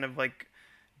Expressionism kind of like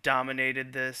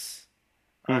dominated this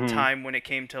time when it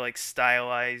came to like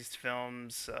stylized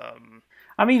films.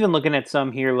 I'm even looking at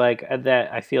some here like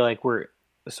that I feel like were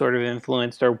sort of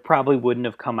influenced or probably wouldn't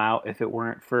have come out if it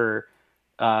weren't for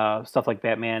stuff like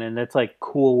Batman. And that's like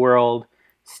Cool World,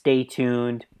 Stay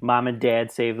Tuned, Mom and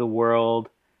Dad Save the World,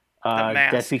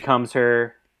 Death Becomes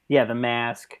Her. Yeah, The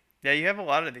Mask. Yeah, you have a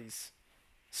lot of these.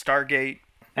 Stargate.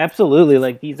 Absolutely.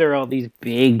 Like, these are all these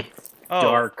big,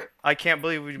 dark. I can't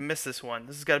believe we missed this one.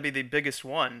 This has got to be the biggest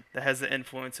one that has the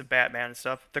influence of Batman and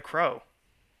stuff. The Crow.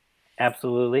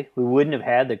 Absolutely. We wouldn't have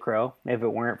had The Crow if it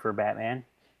weren't for Batman.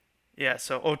 Yeah,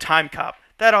 so, Time Cop.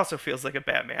 That also feels like a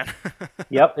Batman.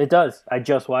 Yep, it does. I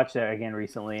just watched that again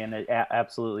recently, and it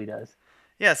absolutely does.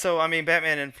 Yeah, so, I mean,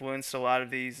 Batman influenced a lot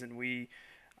of these, and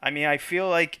I feel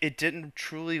like it didn't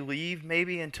truly leave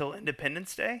maybe until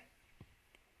Independence Day.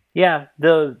 Yeah,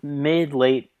 the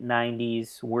mid-late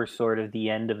 90s were sort of the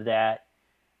end of that.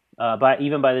 But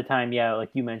even by the time,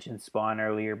 like you mentioned Spawn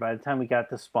earlier, by the time we got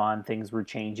to Spawn, things were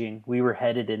changing. We were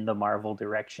headed in the Marvel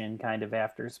direction kind of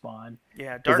after Spawn.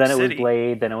 Yeah, Dark City. Then it was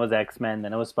Blade, then it was X-Men,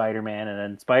 then it was Spider-Man, and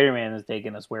then Spider-Man has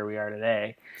taken us where we are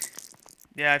today.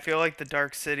 Yeah, I feel like the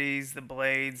Dark Cities, the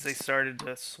Blades, they started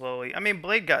to slowly... I mean,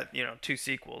 Blade got, 2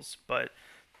 sequels, but...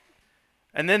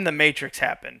 And then The Matrix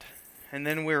happened. And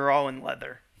then we were all in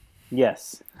leather.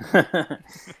 Yes.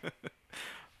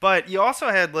 But you also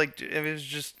had, like,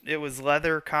 it was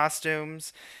leather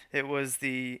costumes. It was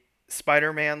the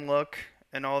Spider-Man look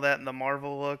and all that, and the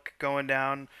Marvel look going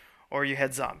down. Or you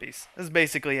had zombies. That's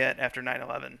basically it after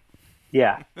 9/11.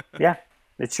 Yeah,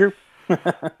 it's true.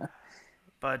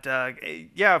 But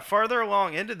yeah, farther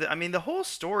along into the whole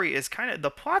story is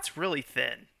the plot's really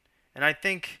thin, and I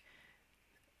think,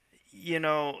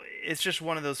 it's just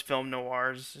one of those film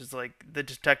noirs. It's like the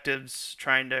detectives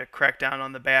trying to crack down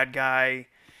on the bad guy.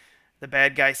 The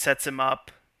bad guy sets him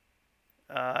up.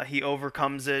 He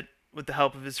overcomes it with the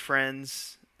help of his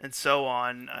friends, and so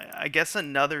on. I guess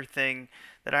another thing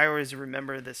that I always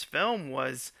remember this film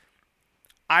was,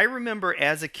 I remember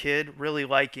as a kid really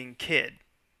liking Kid.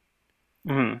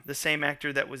 Mm-hmm. The same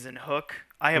actor that was in Hook.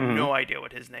 I have no idea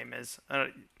what his name is.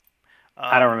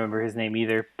 I don't remember his name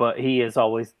either, but he is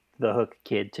always the Hook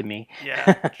kid to me.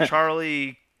 Yeah,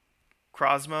 Charlie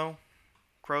Crosmo,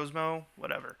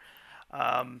 whatever.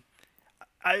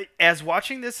 As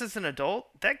watching this as an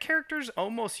adult, that character's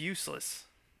almost useless.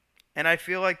 And I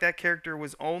feel like that character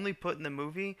was only put in the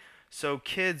movie so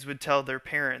kids would tell their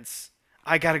parents,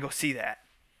 I gotta go see that.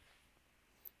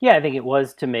 Yeah, I think it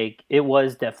was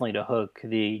definitely to hook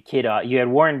the kid. You had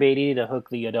Warren Beatty to hook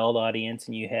the adult audience,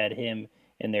 and you had him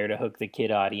in there to hook the kid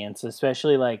audience,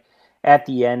 especially like at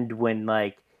the end when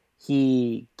like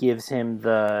he gives him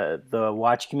the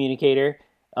watch communicator.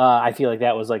 I feel like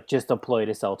that was like just a ploy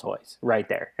to sell toys right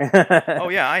there. Oh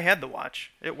yeah, I had the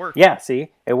watch. It worked. Yeah,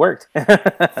 see, it worked.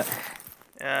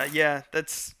 Yeah,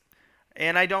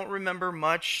 and I don't remember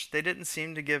much. They didn't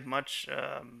seem to give much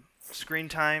screen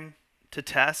time to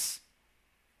Tess.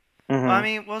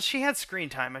 Mm-hmm. Well, she had screen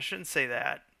time. I shouldn't say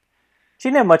that. She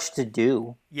didn't have much to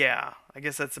do. Yeah, I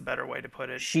guess that's a better way to put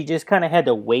it. She just kind of had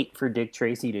to wait for Dick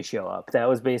Tracy to show up. That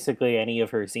was basically any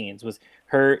of her scenes, was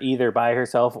her either by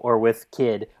herself or with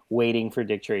Kid waiting for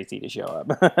Dick Tracy to show up.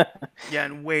 Yeah,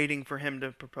 and waiting for him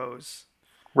to propose.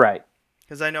 Right.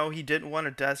 Because I know he didn't want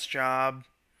a desk job,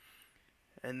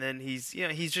 and then he's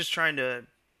just trying to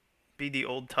be the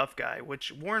old tough guy,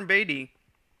 which Warren Beatty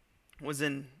was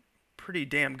in pretty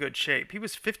damn good shape. He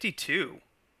was 52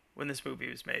 when this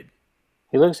movie was made.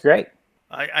 He looks great.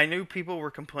 I knew people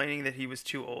were complaining that he was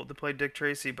too old to play Dick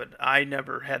Tracy, but I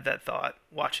never had that thought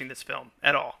watching this film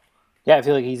at all. Yeah, I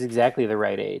feel like he's exactly the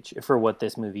right age for what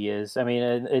this movie is. I mean,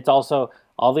 it's also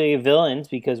all the villains,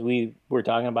 because we were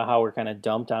talking about how we're kind of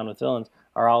dumped on with villains,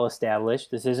 are all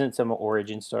established. This isn't some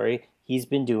origin story. He's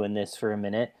been doing this for a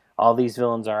minute. All these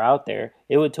villains are out there.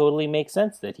 It would totally make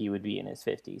sense that he would be in his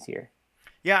 50s here.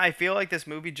 Yeah, I feel like this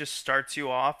movie just starts you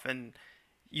off and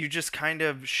you just kind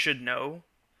of should know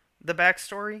the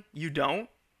backstory. You don't,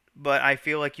 but I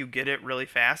feel like you get it really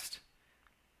fast.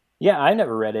 Yeah, I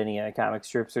never read any comic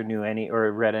strips or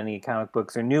read any comic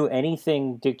books or knew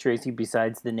anything Dick Tracy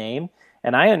besides the name,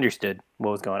 and I understood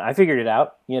what was going on. I figured it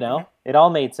out, Mm-hmm. It all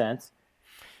made sense.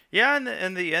 Yeah,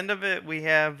 and the end of it, we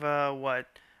have,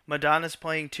 Madonna's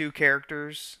playing two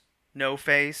characters. No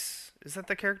Face. Is that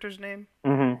the character's name?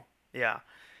 Mm-hmm. Yeah.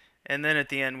 And then at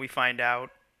the end, we find out.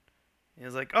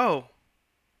 It's like, oh,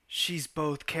 she's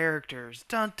both characters.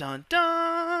 Dun, dun,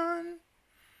 dun.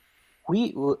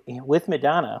 With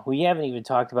Madonna, we haven't even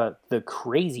talked about the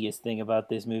craziest thing about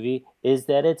this movie is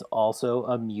that it's also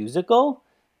a musical.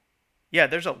 Yeah,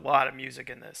 there's a lot of music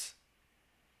in this.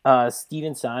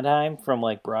 Stephen Sondheim from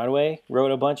Broadway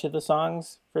wrote a bunch of the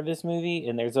songs for this movie,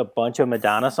 and there's a bunch of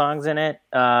Madonna songs in it.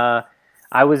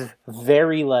 I was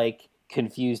very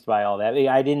confused by all that.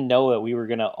 I didn't know that we were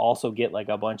gonna also get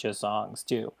a bunch of songs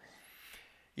too.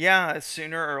 Yeah,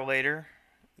 Sooner or Later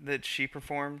that she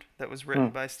performed that was written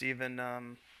by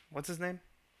Stephen, what's his name?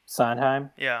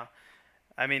 Sondheim. Yeah.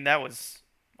 I mean, that was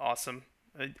awesome.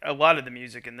 A lot of the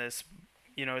music in this,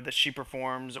 that she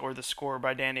performs, or the score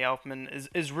by Danny Elfman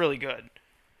is really good.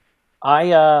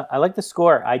 I like the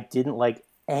score. I didn't like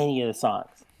any of the songs.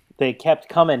 They kept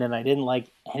coming, and I didn't like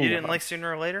any. You of didn't them. like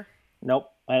Sooner or Later?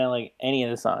 Nope, I didn't like any of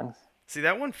the songs. See,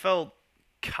 that one felt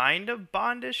kind of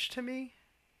Bondish to me.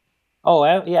 Oh,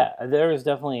 yeah, there was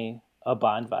definitely a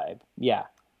Bond vibe. Yeah.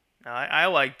 I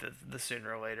liked the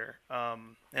Sooner or Later,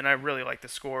 and I really liked the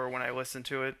score when I listened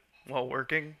to it while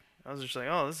working. I was just like,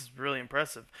 oh, this is really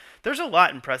impressive. There's a lot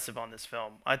impressive on this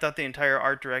film. I thought the entire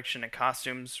art direction and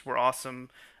costumes were awesome.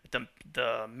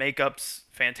 The makeup's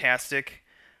fantastic.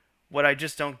 What I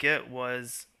just don't get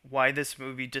was why this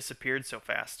movie disappeared so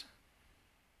fast.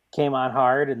 Came on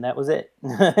hard, and that was it.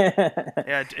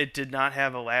 Yeah, it did not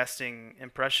have a lasting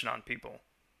impression on people.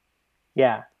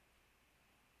 Yeah.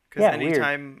 Because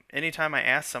anytime I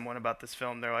ask someone about this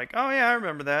film, they're like, oh yeah, I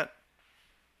remember that.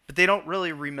 But they don't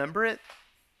really remember it.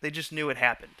 They just knew it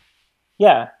happened.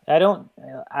 Yeah, I don't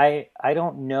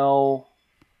know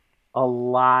a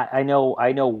lot. I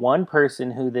know one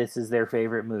person who this is their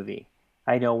favorite movie.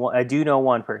 I do know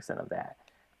one person of that.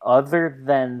 Other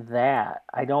than that,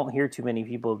 I don't hear too many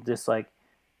people just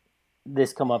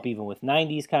this come up even with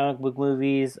 90s comic book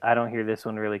movies. I don't hear this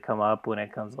one really come up when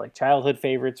it comes to like childhood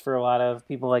favorites for a lot of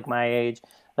people like my age.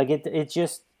 Like it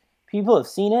just, people have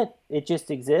seen it. It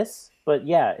just exists. But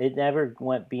yeah, it never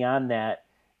went beyond that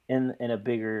in a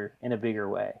bigger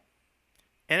way.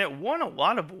 And it won a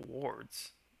lot of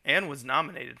awards and was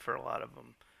nominated for a lot of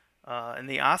them. In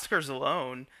the Oscars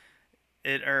alone,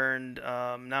 it earned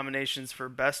nominations for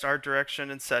Best Art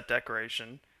Direction and Set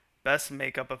Decoration, Best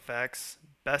Makeup Effects,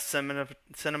 Best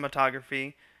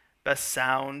Cinematography, Best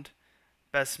Sound,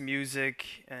 Best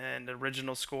Music and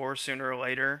Original Score Sooner or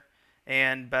Later,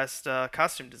 and Best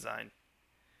Costume Design.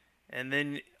 And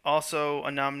then also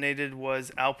nominated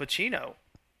was Al Pacino,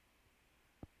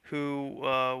 who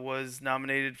was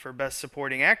nominated for Best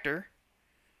Supporting Actor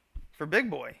for Big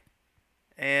Boy.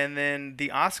 And then the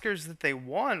Oscars that they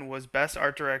won was Best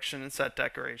Art Direction and Set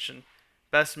Decoration,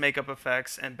 Best Makeup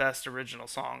Effects, and Best Original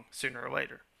Song Sooner or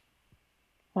Later.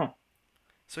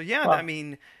 So yeah, Wow. I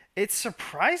mean, it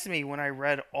surprised me when I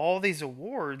read all these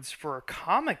awards for a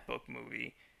comic book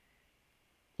movie.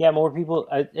 Yeah, more people.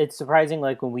 It's surprising,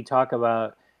 like when we talk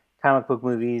about comic book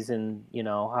movies and you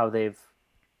know how they've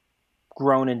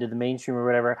grown into the mainstream or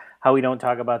whatever, how we don't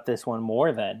talk about this one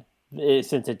more than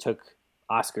since it took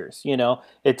Oscars. You know,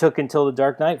 it took until The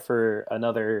Dark Knight for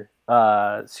another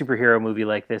superhero movie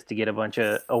like this to get a bunch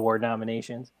of award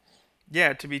nominations.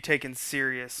 Yeah, to be taken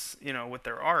serious, with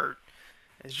their art.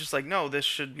 It's just like, no, this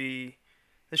should be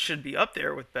up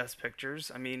there with Best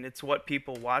Pictures. I mean, it's what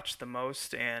people watch the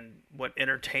most and what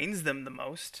entertains them the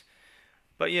most.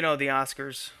 But the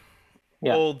Oscars,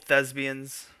 old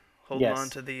thespians holding on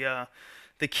to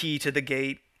the key to the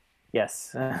gate.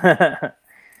 Yes.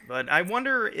 But I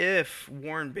wonder if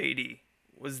Warren Beatty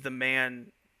was the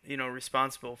man,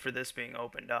 responsible for this being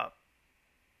opened up.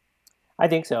 I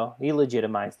think so. He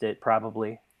legitimized it,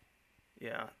 probably.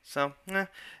 Yeah. So,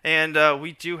 and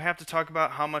we do have to talk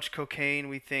about how much cocaine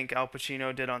we think Al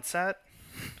Pacino did on set.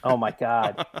 Oh my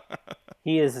God.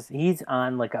 He's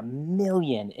on like 1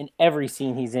 million in every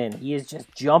scene he's in. He is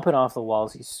just jumping off the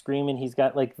walls. He's screaming. He's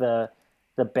got like the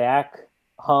back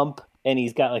hump and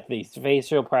he's got like these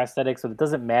facial prosthetics, but it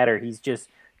doesn't matter. He's just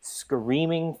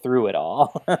screaming through it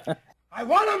all. I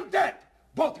want them dead.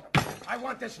 Both of them. I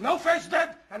want this No-Face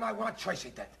dead, and I want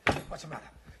Tracy dead. What's the matter?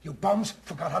 You bums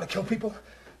forgot how to kill people?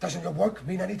 Doesn't your work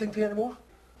mean anything to you anymore?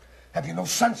 Have you no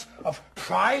sense of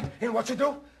pride in what you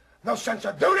do? No sense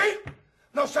of duty?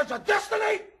 No sense of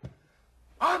destiny?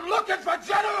 I'm looking for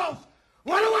generals!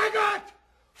 What do I got?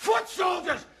 Foot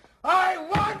soldiers! I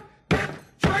want Dick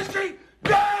Tracy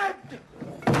dead!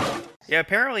 Yeah,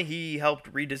 apparently he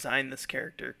helped redesign this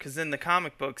character, because in the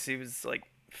comic books he was like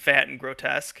fat and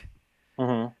grotesque.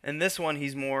 Mm-hmm. In this one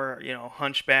he's more,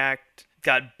 hunchbacked,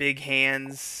 got big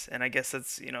hands, and I guess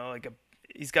that's,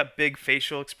 he's got big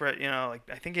facial expression, like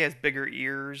I think he has bigger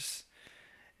ears.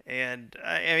 And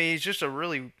I mean, he's just a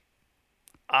really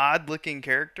odd-looking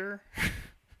character.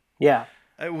 Yeah.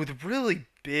 With really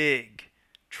big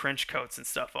trench coats and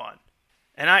stuff on.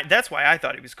 And that's why I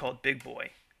thought he was called Big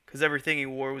Boy, because everything he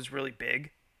wore was really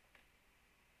big.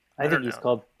 I think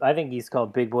he's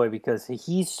called Big Boy because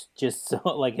he's just so,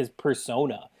 like, his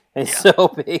persona is so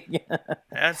big.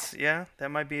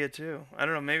 That might be it too. I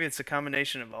don't know, maybe it's a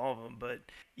combination of all of them, but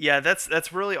yeah,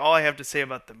 that's really all I have to say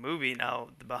about the movie. Now,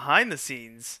 the behind the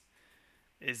scenes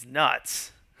is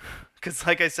nuts. Because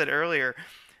like I said earlier,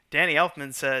 Danny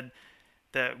Elfman said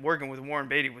that working with Warren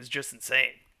Beatty was just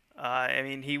insane. I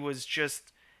mean, he was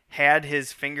just had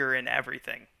his finger in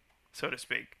everything, so to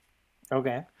speak.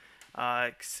 Okay.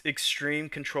 Extreme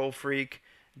control freak,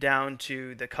 down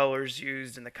to the colors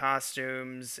used in the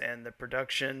costumes and the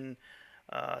production,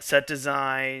 set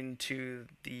design, to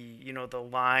the the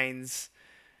lines.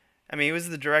 I mean, he was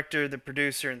the director, the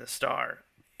producer, and the star,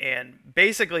 and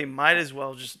basically might as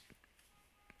well just,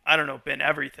 I don't know, been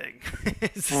everything.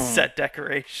 Set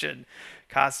decoration,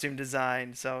 costume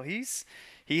design. So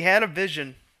he had a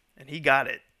vision and he got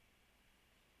it.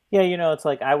 Yeah, it's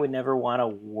like I would never want to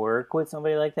work with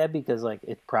somebody like that because like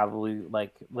it probably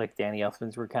like Danny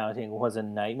Elfman's recounting was a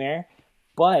nightmare.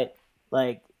 But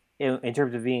like in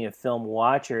terms of being a film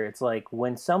watcher, it's like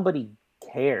when somebody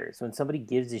cares, when somebody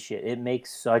gives a shit, it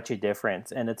makes such a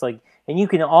difference. And it's like, and you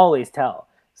can always tell.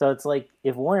 So it's like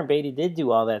if Warren Beatty did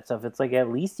do all that stuff, it's like at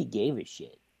least he gave a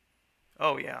shit.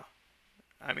 Oh yeah.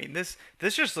 I mean, this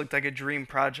just looked like a dream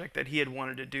project that he had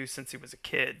wanted to do since he was a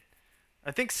kid. I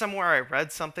think somewhere I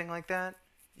read something like that.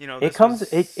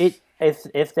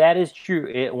 If that is true,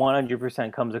 it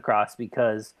 100% comes across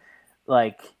because,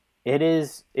 like, it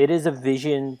is a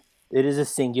vision. It is a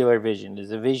singular vision. It is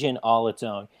a vision all its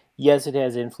own. Yes, it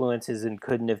has influences and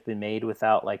couldn't have been made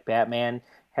without like Batman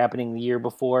happening the year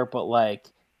before, but like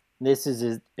this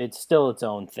it's still its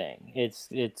own thing. It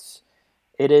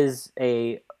is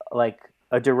a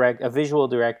visual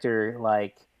director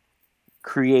like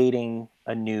creating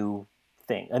a new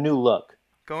thing, a new look.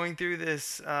 Going through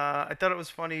this, I thought it was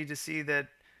funny to see that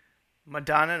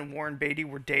Madonna and Warren Beatty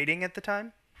were dating at the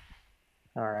time.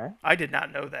 All right. I did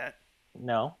not know that.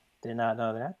 No, did not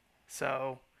know that.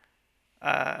 So,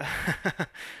 that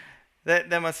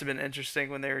must have been interesting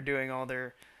when they were doing all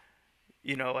their,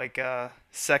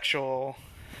 sexual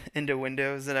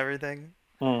innuendos and everything.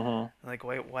 Mm-hmm. Like,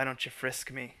 why don't you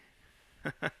frisk me?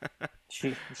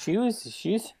 she's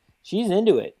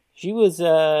into it. She was,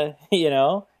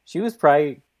 she was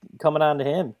probably coming on to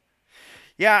him.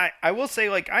 Yeah, I will say,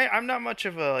 like, I'm not much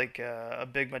of a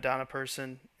big Madonna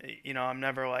person. I'm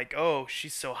never like, oh,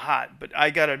 she's so hot. But I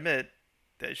gotta admit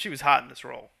that she was hot in this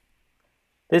role.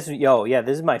 This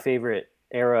is my favorite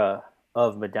era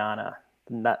of Madonna.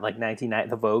 Not like 1990,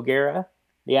 the Vogue era.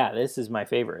 Yeah, this is my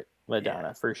favorite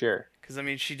Madonna for sure. Because I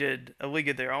mean, she did A League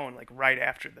of Their Own like right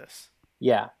after this.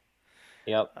 Yeah.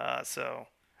 Yep. So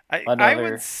another I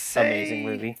would say amazing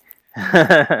movie.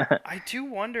 I do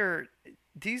wonder.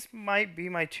 These might be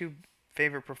my two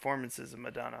favorite performances of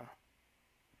Madonna.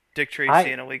 Dick Tracy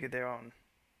and A League of Their Own.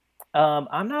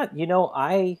 I'm not.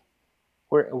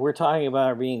 We're talking about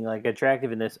her being like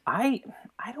attractive in this. I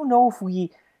don't know if we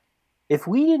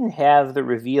didn't have the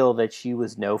reveal that she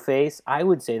was No Face, I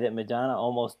would say that Madonna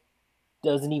almost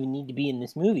doesn't even need to be in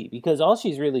this movie because all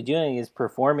she's really doing is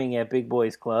performing at Big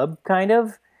Boys Club, kind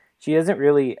of. She doesn't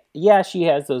really. Yeah, she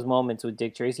has those moments with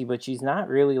Dick Tracy, but she's not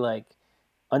really like.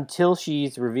 Until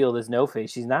she's revealed as No Face,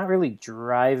 she's not really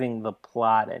driving the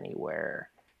plot anywhere.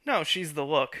 No, she's the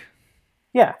look.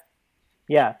 Yeah.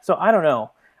 Yeah. So I don't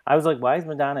know. I was like, why is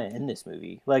Madonna in this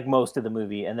movie? Like most of the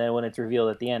movie. And then when it's revealed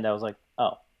at the end, I was like,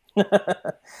 oh.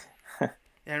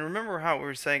 And remember how we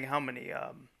were saying how many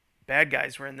bad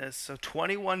guys were in this? So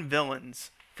 21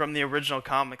 villains from the original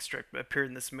comic strip appeared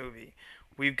in this movie.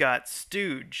 We've got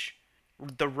Stooge,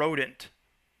 the Rodent,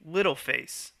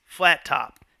 Littleface, Flat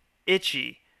Top,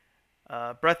 Itchy,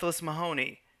 Breathless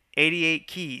Mahoney, 88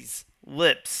 Keys,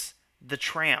 Lips, The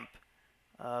Tramp,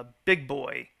 Big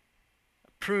Boy,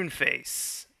 Prune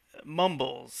Face,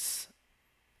 Mumbles,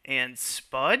 and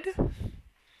Spud?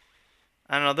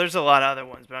 I don't know, there's a lot of other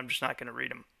ones, but I'm just not going to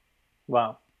read them.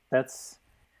 Wow, that's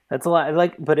a lot.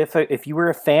 Like, but if you were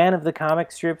a fan of the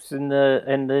comic strips and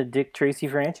the Dick Tracy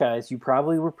franchise, you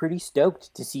probably were pretty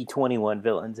stoked to see 21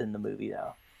 villains in the movie,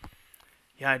 though.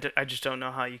 Yeah, I just don't know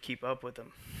how you keep up with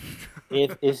them.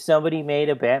 if somebody made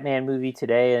a Batman movie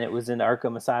today and it was in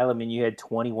Arkham Asylum and you had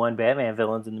 21 Batman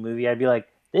villains in the movie, I'd be like,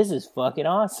 this is fucking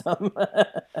awesome.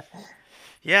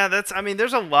 Yeah,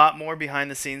 there's a lot more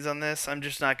behind the scenes on this. I'm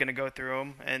just not going to go through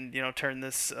them and, turn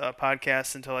this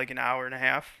podcast into like an hour and a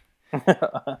half.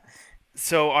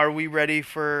 So are we ready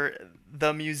for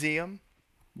the museum?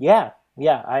 Yeah,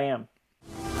 I am.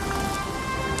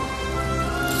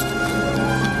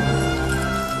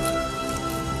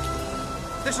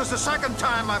 This is the second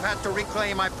time I've had to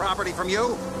reclaim my property from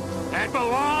you. That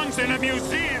belongs in a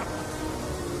museum.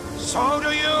 So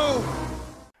do you.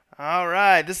 All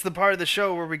right, this is the part of the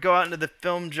show where we go out into the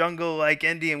film jungle like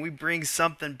Indy and we bring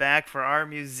something back for our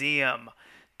museum.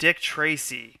 Dick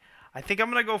Tracy. I think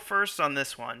I'm going to go first on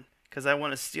this one because I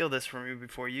want to steal this from you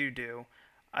before you do.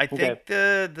 I think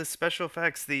the special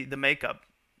effects, the makeup.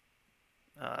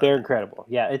 They're incredible.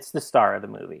 Yeah, it's the star of the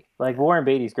movie. Like, Warren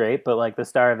Beatty's great, but like the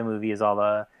star of the movie is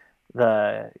all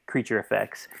the creature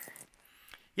effects.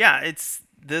 Yeah,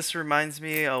 this reminds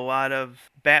me a lot of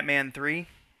Batman 3,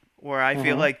 where I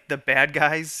feel like the bad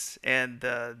guys and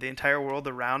the entire world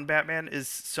around Batman is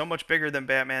so much bigger than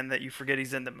Batman that you forget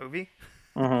he's in the movie.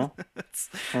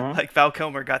 Like Val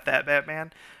Kilmer got that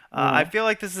Batman. I feel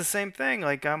like this is the same thing.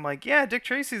 Like, I'm like, yeah, Dick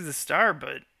Tracy's the star,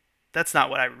 but that's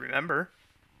not what I remember.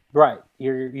 Right.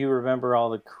 You remember all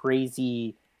the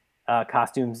crazy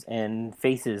costumes and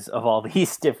faces of all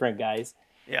these different guys.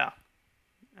 Yeah.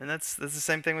 And that's the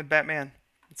same thing with Batman.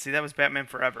 See, that was Batman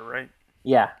Forever, right?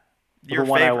 Yeah. Your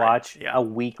the one favorite. I watch a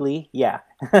weekly. Yeah.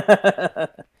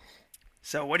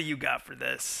 So what do you got for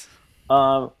this?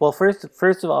 Well, first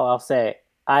of all, I'll say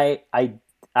I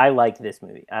like this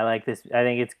movie. I like this. I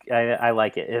think I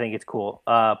like it. I think it's cool.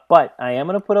 But I am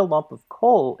going to put a lump of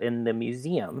coal in the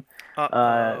museum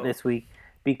this week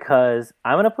because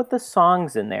I'm going to put the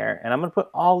songs in there, and I'm going to put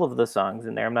all of the songs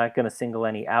in there. I'm not going to single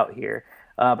any out here,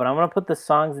 but I'm going to put the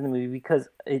songs in the movie because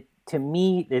to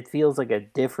me it feels like a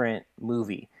different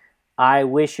movie. I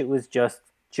wish it was just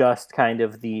kind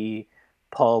of the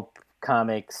pulp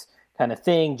comics kind of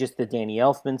thing, just the Danny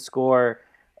Elfman score.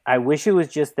 I wish it was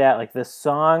just that. Like, the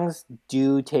songs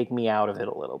do take me out of it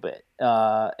a little bit.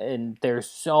 And there's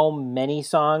so many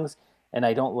songs, and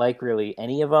I don't like really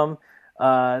any of them.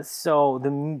 So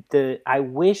I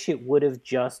wish it would have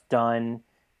just done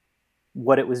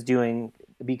what it was doing,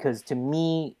 because to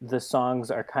me, the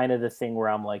songs are kind of the thing where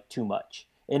I'm like, too much.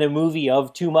 In a movie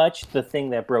of too much, the thing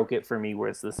that broke it for me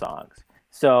was the songs.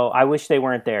 So I wish they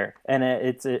weren't there. And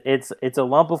it's a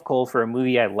lump of coal for a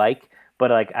movie I like,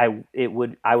 but like I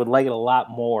would like it a lot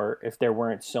more if there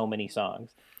weren't so many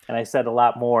songs. And I said a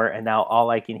lot more, and now all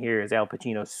I can hear is Al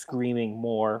Pacino screaming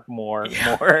more.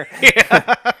 Yeah.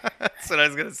 That's what I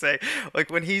was gonna say. Like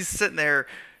when he's sitting there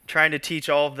trying to teach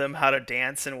all of them how to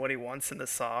dance and what he wants in the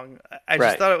song, I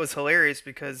just thought it was hilarious,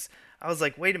 because I was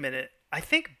like, wait a minute, I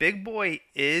think Big Boy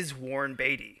is Warren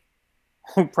Beatty.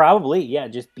 Probably, yeah,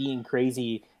 just being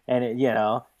crazy and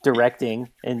directing.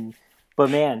 But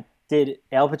man, did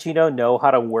Al Pacino know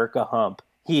how to work a hump?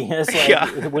 He is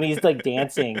like when he's like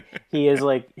dancing, he is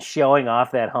like showing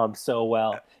off that hump so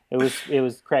well. It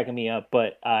was cracking me up,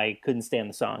 but I couldn't stand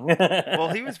the song. Well,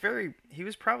 he was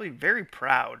probably very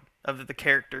proud of the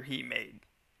character he made.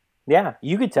 Yeah,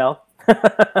 you could tell.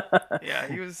 Yeah,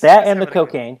 he was that and the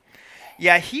cocaine.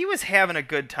 Yeah, he was having a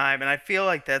good time, and I feel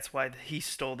like that's why he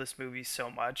stole this movie so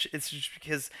much. It's just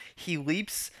because he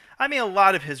leaps. I mean, a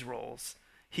lot of his roles,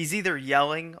 he's either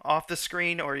yelling off the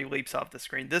screen or he leaps off the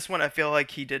screen. This one, I feel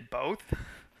like he did both.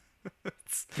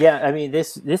 Yeah, I mean,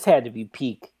 this had to be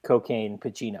peak cocaine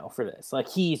Pacino for this. Like,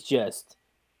 he's just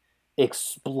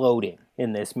exploding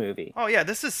in this movie. Oh, yeah,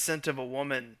 this is Scent of a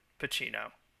Woman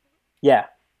Pacino. Yeah.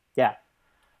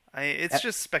 It's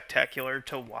just spectacular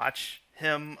to watch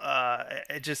him.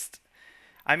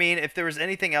 I mean, if there was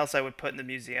anything else I would put in the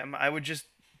museum, I would just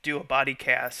do a body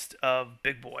cast of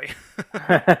Big Boy.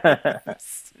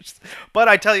 But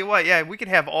I tell you what, yeah, we could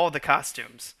have all the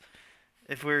costumes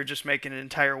if we were just making an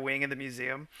entire wing in the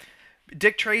museum.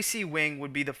 Dick Tracy wing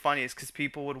would be the funniest, because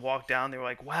people would walk down, they were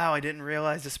like, wow, I didn't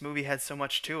realize this movie had so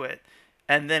much to it.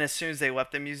 And then as soon as they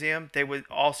left the museum, they would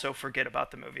also forget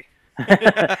about the movie.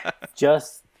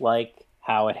 Just like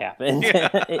how it happened.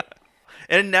 Yeah.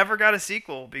 And it never got a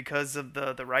sequel because of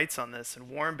the rights on this. And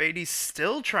Warren Beatty's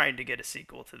still trying to get a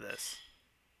sequel to this.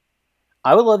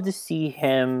 I would love to see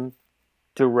him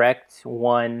direct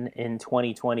one in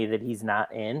 2020 that he's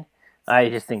not in. I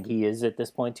just think he is at this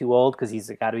point too old, because he's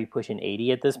got to be pushing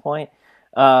 80 at this point.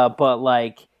 But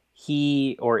like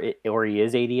he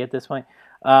is 80 at this point.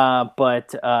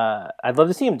 But I'd love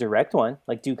to see him direct one,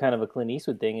 like do kind of a Clint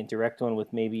Eastwood thing and direct one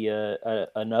with maybe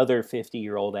another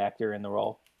 50-year-old actor in the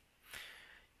role.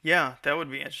 Yeah, that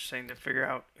would be interesting to figure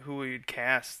out who we'd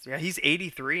cast. Yeah, he's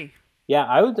 83. Yeah,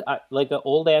 I would like an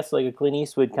old ass, like a Clint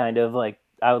Eastwood kind of like.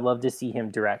 I would love to see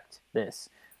him direct this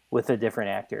with a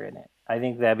different actor in it. I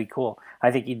think that'd be cool.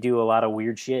 I think he'd do a lot of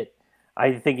weird shit.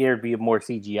 I think there'd be more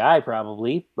CGI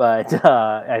probably, but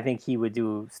I think he would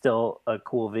do still a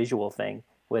cool visual thing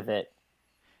with it.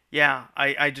 Yeah,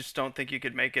 I just don't think you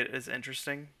could make it as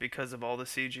interesting because of all the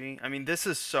CG. I mean, this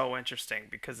is so interesting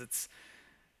because it's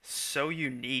so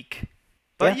unique.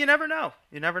 But you never know.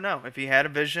 You never know. If he had a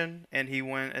vision and he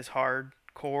went as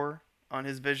hardcore on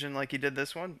his vision like he did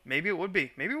this one, maybe it would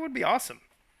be. Maybe it would be awesome.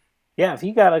 Yeah, if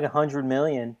he got like $100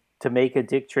 million to make a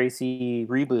Dick Tracy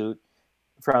reboot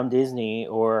from Disney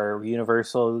or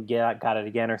Universal got it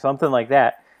again or something like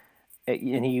that,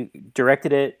 and he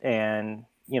directed it and,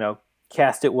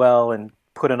 cast it well and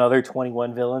put another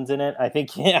 21 villains in it, I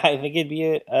think it'd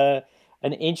be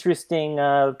an interesting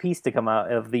piece to come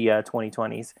out of the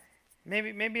 2020s.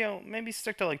 Maybe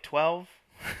stick to like 12.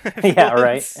 Yeah,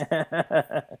 right.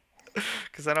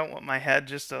 Because I don't want my head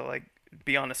just to like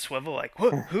be on a swivel. Like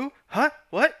what? Who? Huh?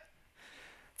 What?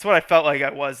 That's what I felt like I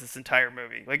was this entire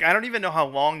movie. Like I don't even know how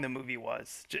long the movie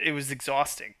was. It was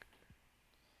exhausting.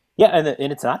 Yeah, and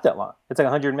it's not that long. It's like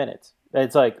 100 minutes.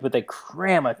 It's like, but they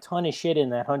cram a ton of shit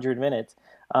in that 100 minutes.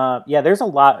 Yeah, there's a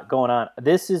lot going on.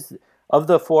 This is, of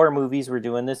the 4 movies we're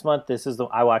doing this month,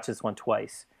 I watched this one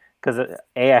twice. Because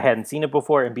A, I hadn't seen it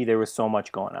before, and B, there was so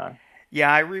much going on.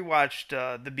 Yeah, I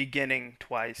rewatched the beginning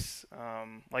twice.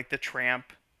 Like the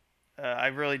tramp. I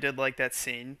really did like that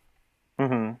scene.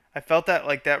 Mm-hmm. I felt that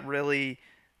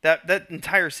that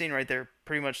entire scene right there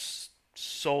pretty much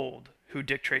sold who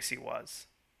Dick Tracy was.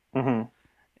 Mm-hmm.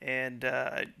 And,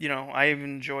 I even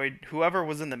enjoyed whoever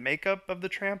was in the makeup of the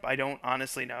tramp. I don't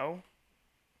honestly know.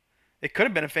 It could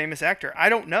have been a famous actor. I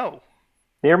don't know.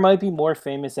 There might be more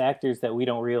famous actors that we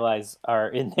don't realize are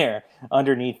in there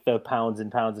underneath the pounds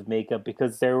and pounds of makeup,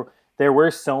 because there were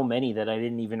so many that I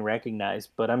didn't even recognize,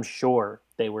 but I'm sure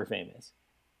they were famous.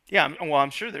 Yeah, I'm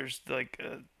sure there's like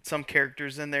some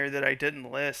characters in there that I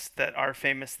didn't list that are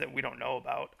famous that we don't know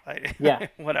about. Yeah.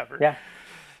 Whatever. Yeah.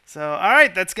 So, all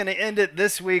right, that's going to end it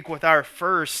this week with our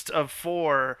first of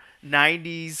 4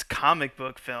 90s comic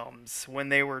book films when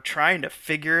they were trying to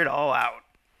figure it all out.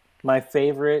 My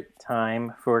favorite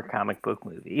time for comic book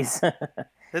movies.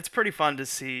 It's pretty fun to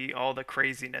see all the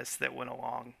craziness that went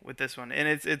along with this one. And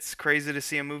it's crazy to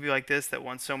see a movie like this that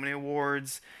won so many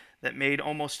awards, that made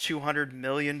almost $200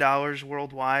 million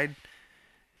worldwide,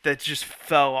 that just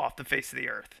fell off the face of the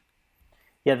earth.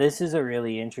 Yeah, this is a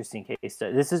really interesting case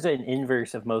study. This is an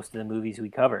inverse of most of the movies we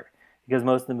cover, because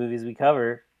most of the movies we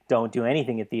cover don't do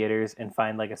anything at theaters and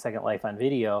find like a second life on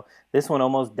video. This one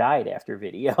almost died after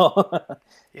video.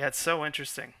 Yeah, it's so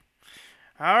interesting.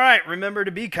 All right, remember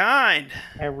to be kind.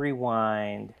 And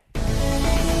rewind.